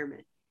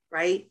environment,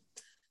 right?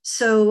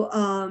 So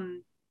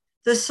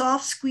the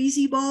soft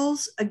squeezy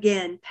balls,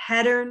 again,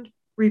 patterned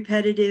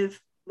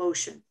repetitive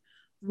motion.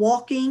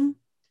 Walking,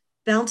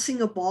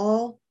 bouncing a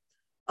ball,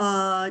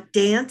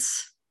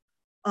 dance,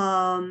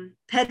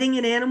 petting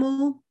an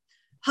animal,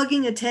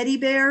 hugging a teddy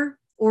bear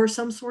or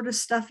some sort of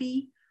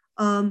stuffy,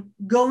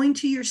 going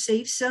to your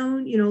safe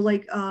zone, you know,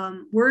 like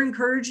we're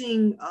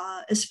encouraging,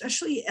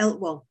 especially,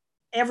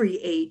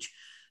 every age,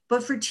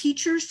 but for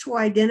teachers to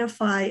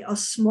identify a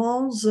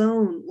small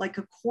zone, like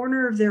a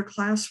corner of their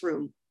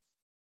classroom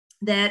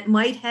that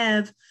might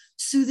have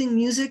soothing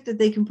music that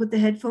they can put the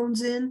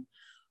headphones in.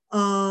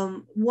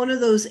 One of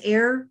those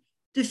air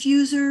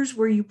diffusers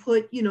where you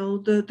put, you know,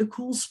 the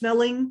cool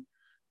smelling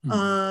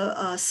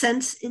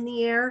scents in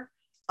the air,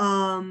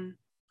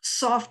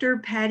 softer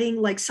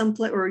padding, like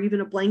or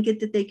even a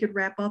blanket that they could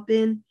wrap up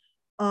in.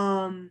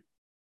 The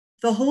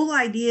whole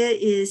idea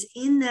is,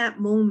 in that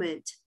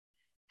moment,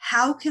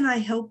 how can I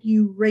help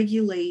you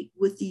regulate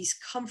with these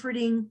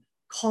comforting,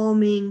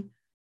 calming,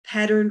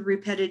 patterned,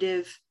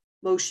 repetitive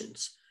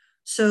motions?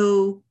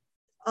 So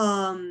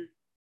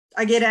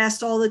I get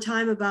asked all the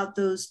time about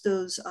those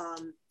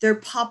they're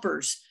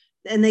poppers,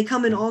 and they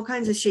come in all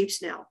kinds of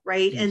shapes now,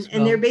 right? Yes,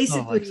 and they're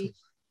basically,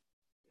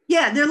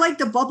 they're like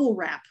the bubble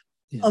wrap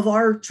of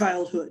our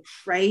childhood,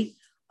 right?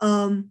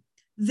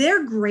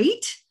 They're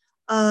great.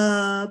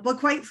 But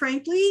quite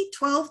frankly,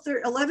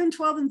 11,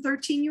 12, and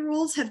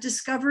 13-year-olds have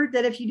discovered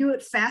that if you do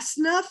it fast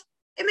enough,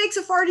 it makes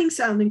a farting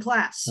sound in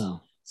class.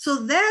 Oh. So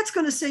that's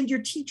going to send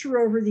your teacher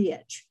over the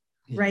edge,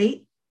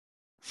 right?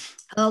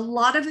 A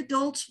lot of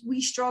adults,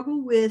 we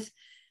struggle with,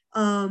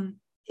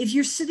 if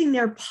you're sitting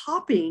there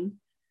popping,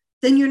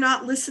 then you're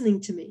not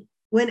listening to me.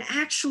 When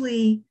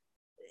actually,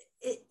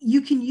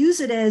 you can use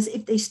it as,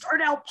 if they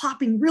start out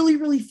popping really,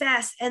 really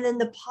fast and then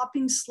the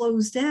popping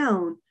slows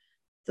down,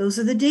 those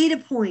are the data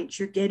points.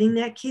 You're getting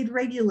that kid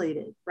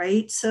regulated,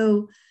 right?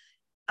 So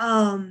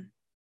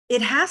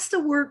it has to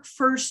work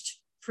first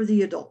for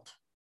the adult,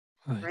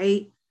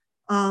 right?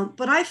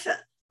 But I felt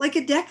like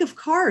a deck of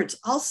cards.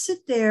 I'll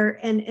sit there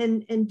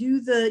and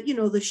do the, you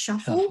know, the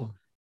shuffle,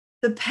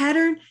 the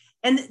pattern.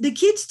 And the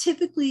kids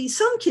typically,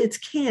 some kids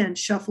can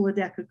shuffle a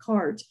deck of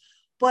cards,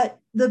 but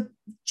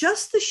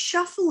just the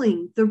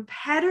shuffling, the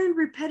pattern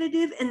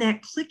repetitive, and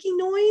that clicking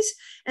noise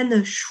and the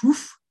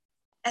shoof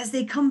as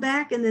they come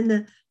back, and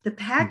then the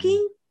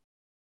packing,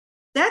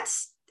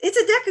 it's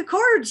a deck of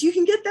cards. You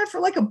can get that for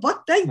like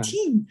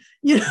 $1.19,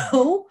 you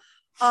know?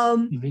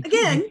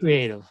 Again,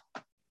 creative.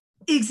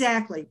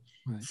 Exactly.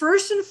 Right.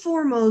 First and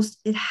foremost,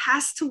 it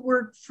has to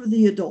work for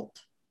the adult.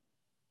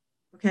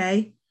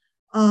 Okay.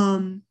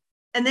 And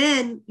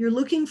then you're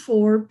looking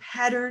for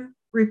pattern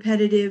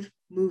repetitive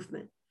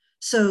movement.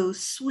 So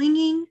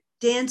swinging,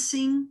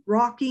 dancing,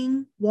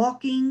 rocking,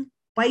 walking,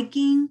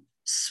 biking,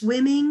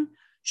 swimming,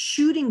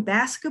 shooting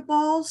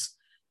basketballs.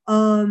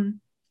 I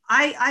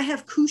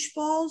have koosh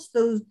balls,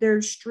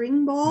 they're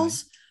string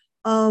balls.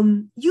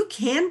 Right. You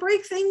can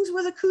break things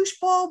with a koosh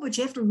ball, but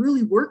you have to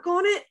really work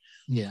on it.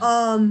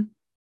 Yeah.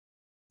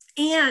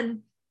 And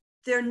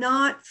they're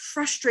not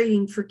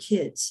frustrating for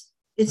kids.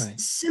 It's right.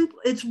 simple.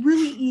 It's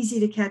really easy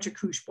to catch a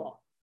koosh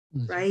ball,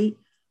 right?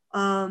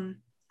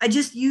 I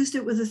just used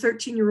it with a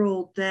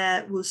 13-year-old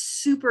that was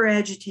super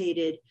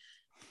agitated.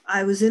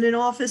 I was in an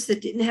office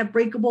that didn't have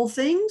breakable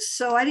things,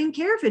 so I didn't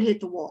care if it hit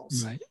the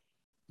walls. Right.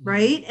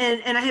 Right.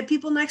 And I had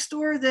people next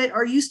door that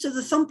are used to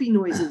the thumpy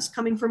noises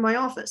coming from my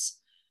office.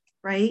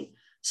 Right.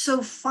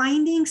 So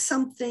finding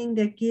something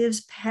that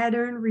gives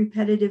pattern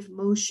repetitive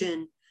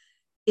motion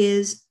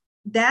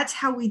that's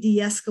how we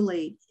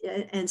de-escalate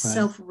and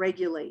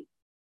self-regulate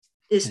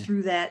is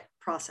through that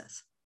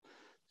process.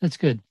 That's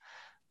good.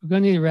 We're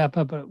going to need to wrap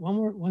up, but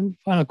one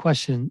final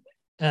question.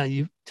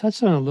 You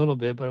touched on it a little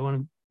bit, but I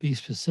want to be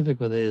specific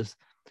with it. Is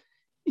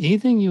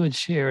anything you would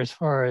share as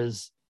far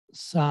as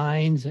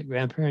signs that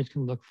grandparents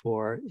can look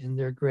for in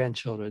their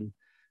grandchildren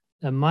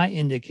that might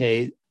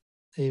indicate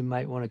they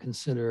might want to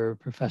consider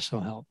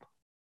professional help?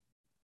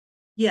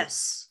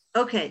 Yes.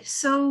 Okay.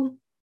 So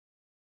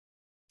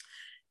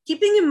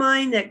keeping in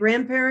mind that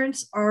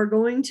grandparents are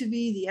going to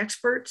be the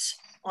experts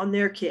on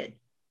their kid,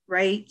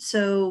 right?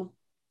 So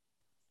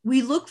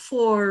we look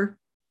for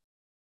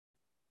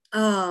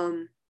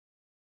all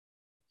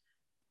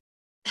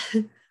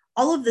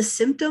of the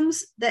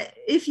symptoms that,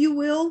 if you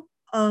will,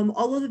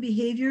 all of the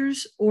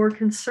behaviors or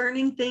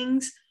concerning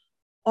things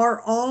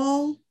are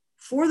all,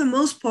 for the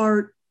most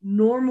part,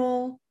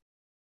 normal,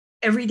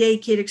 everyday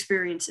kid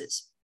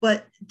experiences,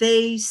 but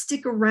they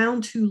stick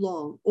around too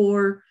long,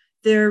 or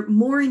they're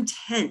more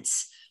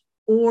intense,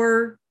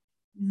 or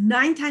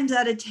 9 times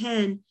out of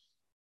 10,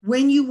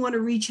 when you want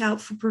to reach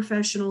out for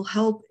professional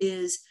help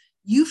is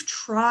you've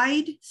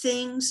tried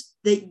things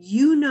that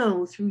you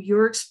know through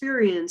your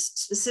experience,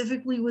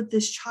 specifically with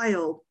this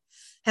child,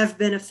 have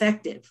been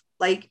effective,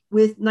 like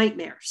with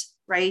nightmares,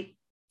 right?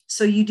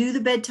 So you do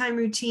the bedtime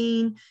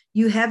routine,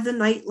 you have the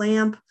night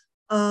lamp,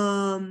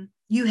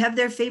 you have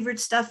their favorite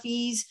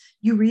stuffies,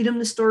 you read them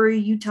the story,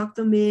 you tuck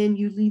them in,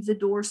 you leave the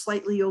door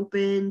slightly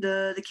open,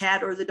 the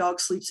cat or the dog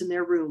sleeps in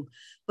their room,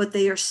 but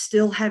they are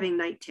still having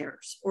night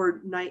terrors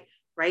or night,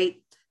 right?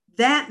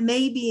 That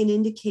may be an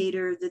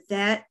indicator that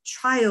that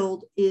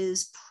child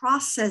is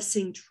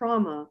processing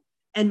trauma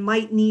and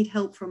might need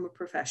help from a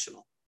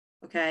professional.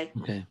 Okay.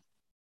 Okay.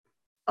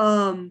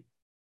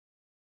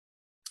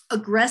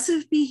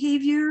 Aggressive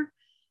behavior,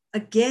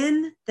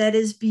 again, that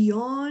is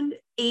beyond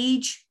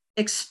age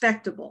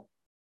expectable.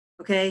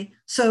 Okay.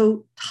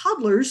 So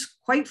toddlers,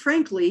 quite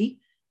frankly,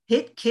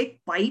 hit, kick,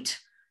 bite,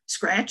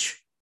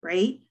 scratch,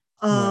 right?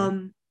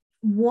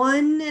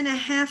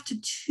 1.5 to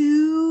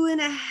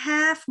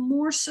 2.5,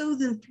 more so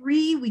than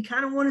 3. We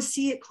kind of want to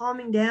see it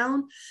calming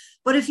down.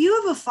 But if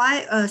you have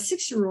a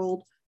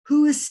 6-year-old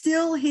who is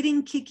still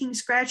hitting, kicking,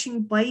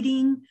 scratching,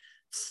 biting,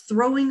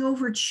 throwing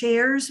over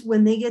chairs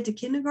when they get to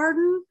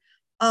kindergarten,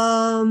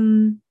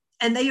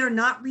 and they are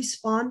not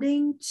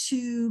responding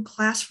to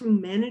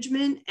classroom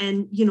management,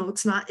 and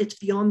it's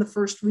beyond the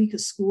first week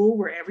of school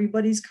where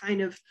everybody's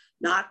kind of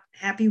not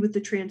happy with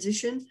the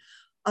transition,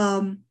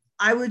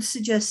 I would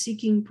suggest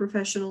seeking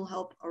professional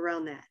help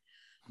around that.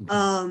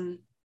 Okay.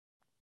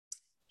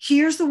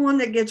 Here's the one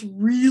that gets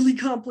really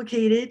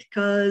complicated,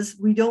 because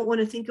we don't want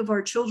to think of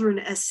our children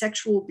as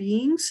sexual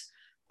beings,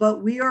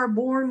 but we are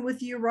born with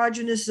the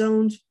erogenous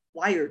zones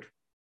wired,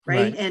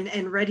 right?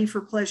 And ready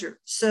for pleasure.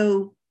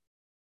 So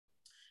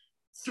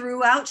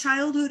throughout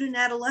childhood and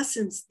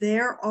adolescence,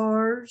 there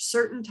are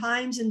certain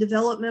times and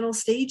developmental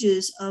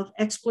stages of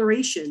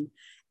exploration,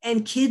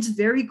 and kids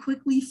very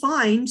quickly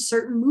find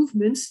certain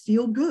movements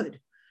feel good,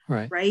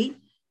 right?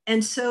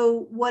 And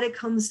so what it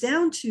comes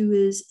down to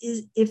is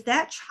if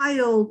that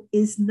child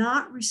is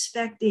not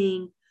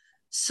respecting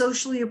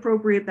socially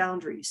appropriate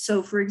boundaries.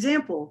 So for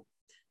example,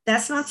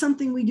 that's not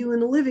something we do in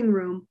the living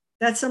room.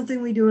 That's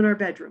something we do in our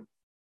bedroom,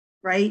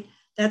 right?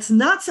 That's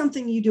not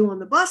something you do on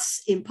the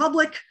bus, in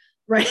public,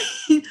 right?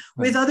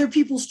 With other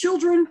people's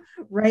children,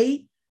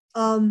 right?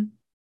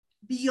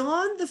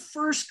 Beyond the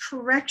first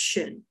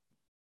correction,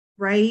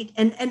 right?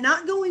 And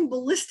not going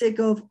ballistic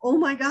of, oh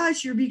my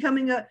gosh, you're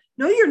becoming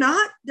no, you're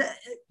not.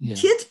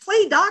 Kids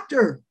play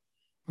doctor,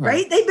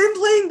 right? They've been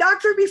playing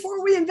doctor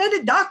before we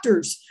invented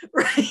doctors,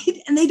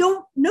 right? And they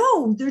don't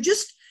know. They're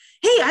just,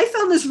 hey, I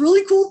found this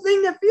really cool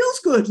thing that feels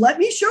good. Let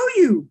me show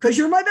you, because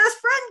you're my best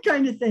friend,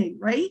 kind of thing,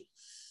 right?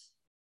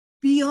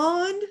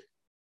 Beyond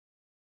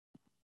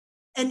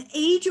an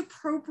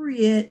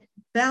age-appropriate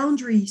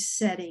boundary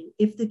setting,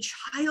 if the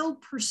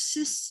child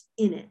persists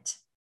in it,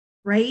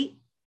 right?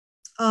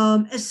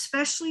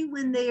 Especially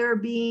when they are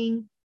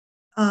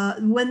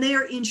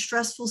in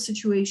stressful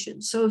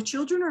situations. So if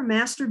children are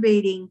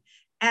masturbating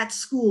at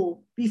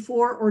school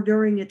before or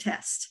during a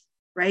test,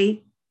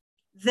 right?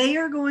 They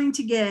are going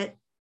to get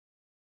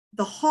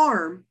the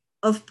harm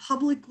of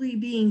publicly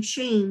being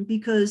shamed,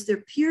 because their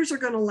peers are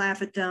going to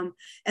laugh at them,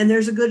 and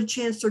there's a good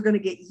chance they're going to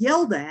get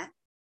yelled at,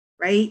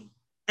 right?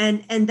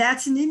 And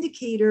that's an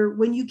indicator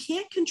when you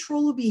can't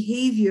control a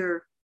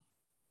behavior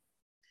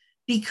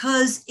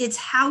because it's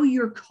how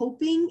you're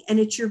coping and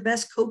it's your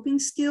best coping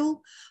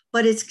skill,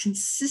 but it's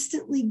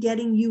consistently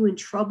getting you in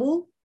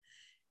trouble.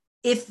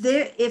 If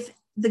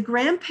the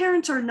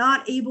grandparents are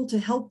not able to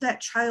help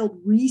that child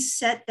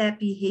reset that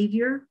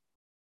behavior,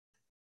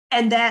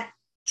 and that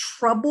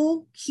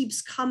trouble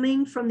keeps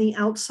coming from the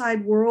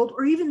outside world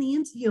or even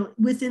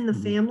within the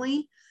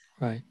family,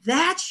 right,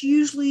 that's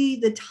usually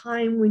the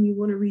time when you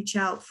want to reach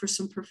out for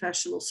some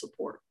professional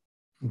support.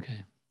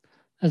 Okay.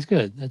 That's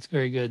good. That's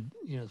very good.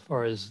 As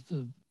far as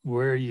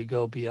where you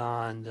go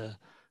beyond the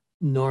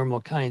normal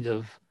kind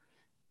of,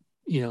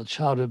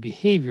 childhood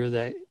behavior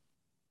that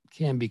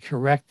can be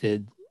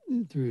corrected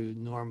through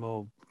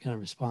normal kind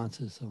of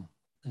responses. So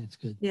that's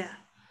good. Yeah.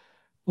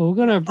 Well, we're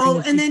going to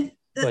bring and then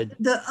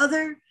the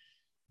other,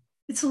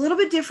 it's a little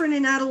bit different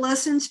in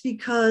adolescence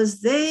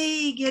because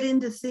they get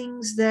into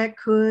things that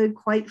could,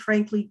 quite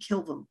frankly,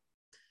 kill them.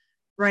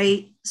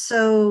 Right.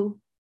 So,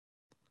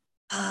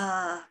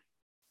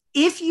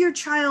 if your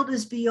child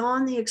is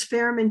beyond the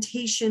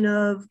experimentation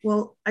of,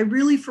 well, I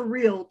really for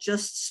real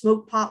just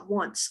smoked pot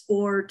once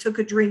or took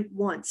a drink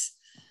once.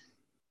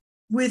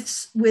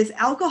 With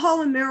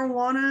alcohol and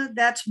marijuana,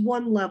 that's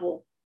one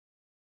level,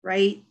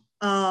 right?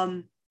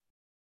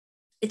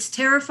 It's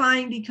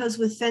terrifying because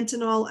with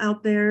fentanyl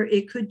out there,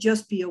 it could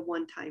just be a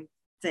one-time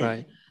thing.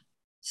 Right.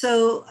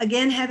 So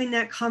again, having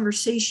that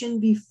conversation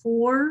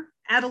before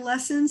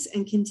adolescence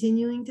and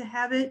continuing to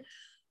have it.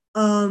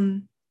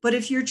 But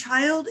if your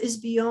child is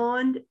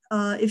beyond,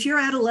 if your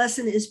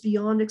adolescent is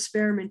beyond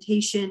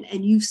experimentation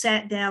and you've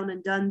sat down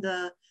and done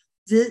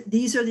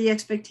these are the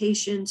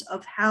expectations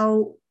of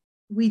how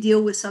we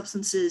deal with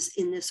substances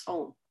in this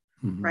home,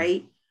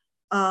 right?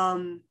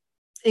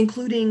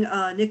 Including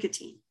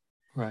nicotine.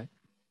 Right.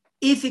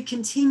 If it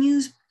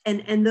continues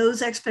and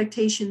those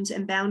expectations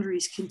and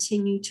boundaries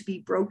continue to be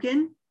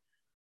broken,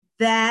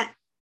 that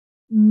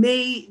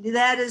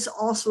is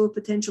also a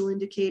potential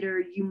indicator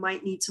you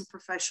might need some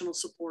professional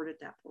support at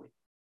that point.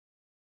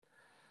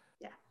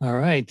 Yeah. All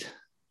right.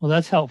 Well,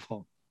 that's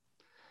helpful.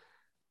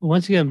 Well,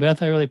 once again,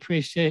 Beth, I really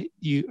appreciate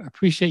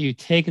you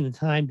taking the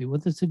time to be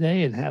with us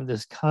today and have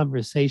this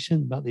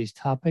conversation about these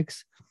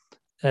topics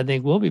that I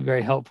think will be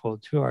very helpful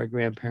to our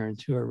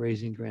grandparents who are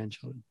raising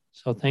grandchildren.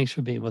 So thanks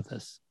for being with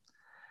us.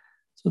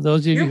 So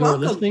those of you who are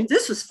listening,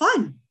 this was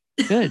fun.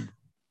 Good.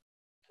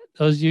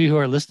 Those of you who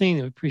are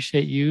listening, we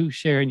appreciate you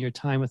sharing your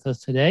time with us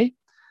today.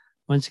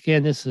 Once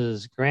again, this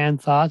is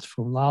Grand Thoughts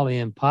from Lolly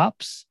and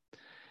Pops.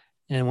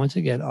 And once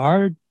again,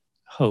 our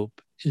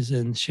hope is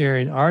in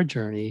sharing our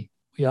journey.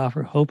 We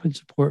offer hope and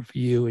support for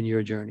you in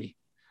your journey.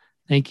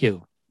 Thank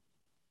you.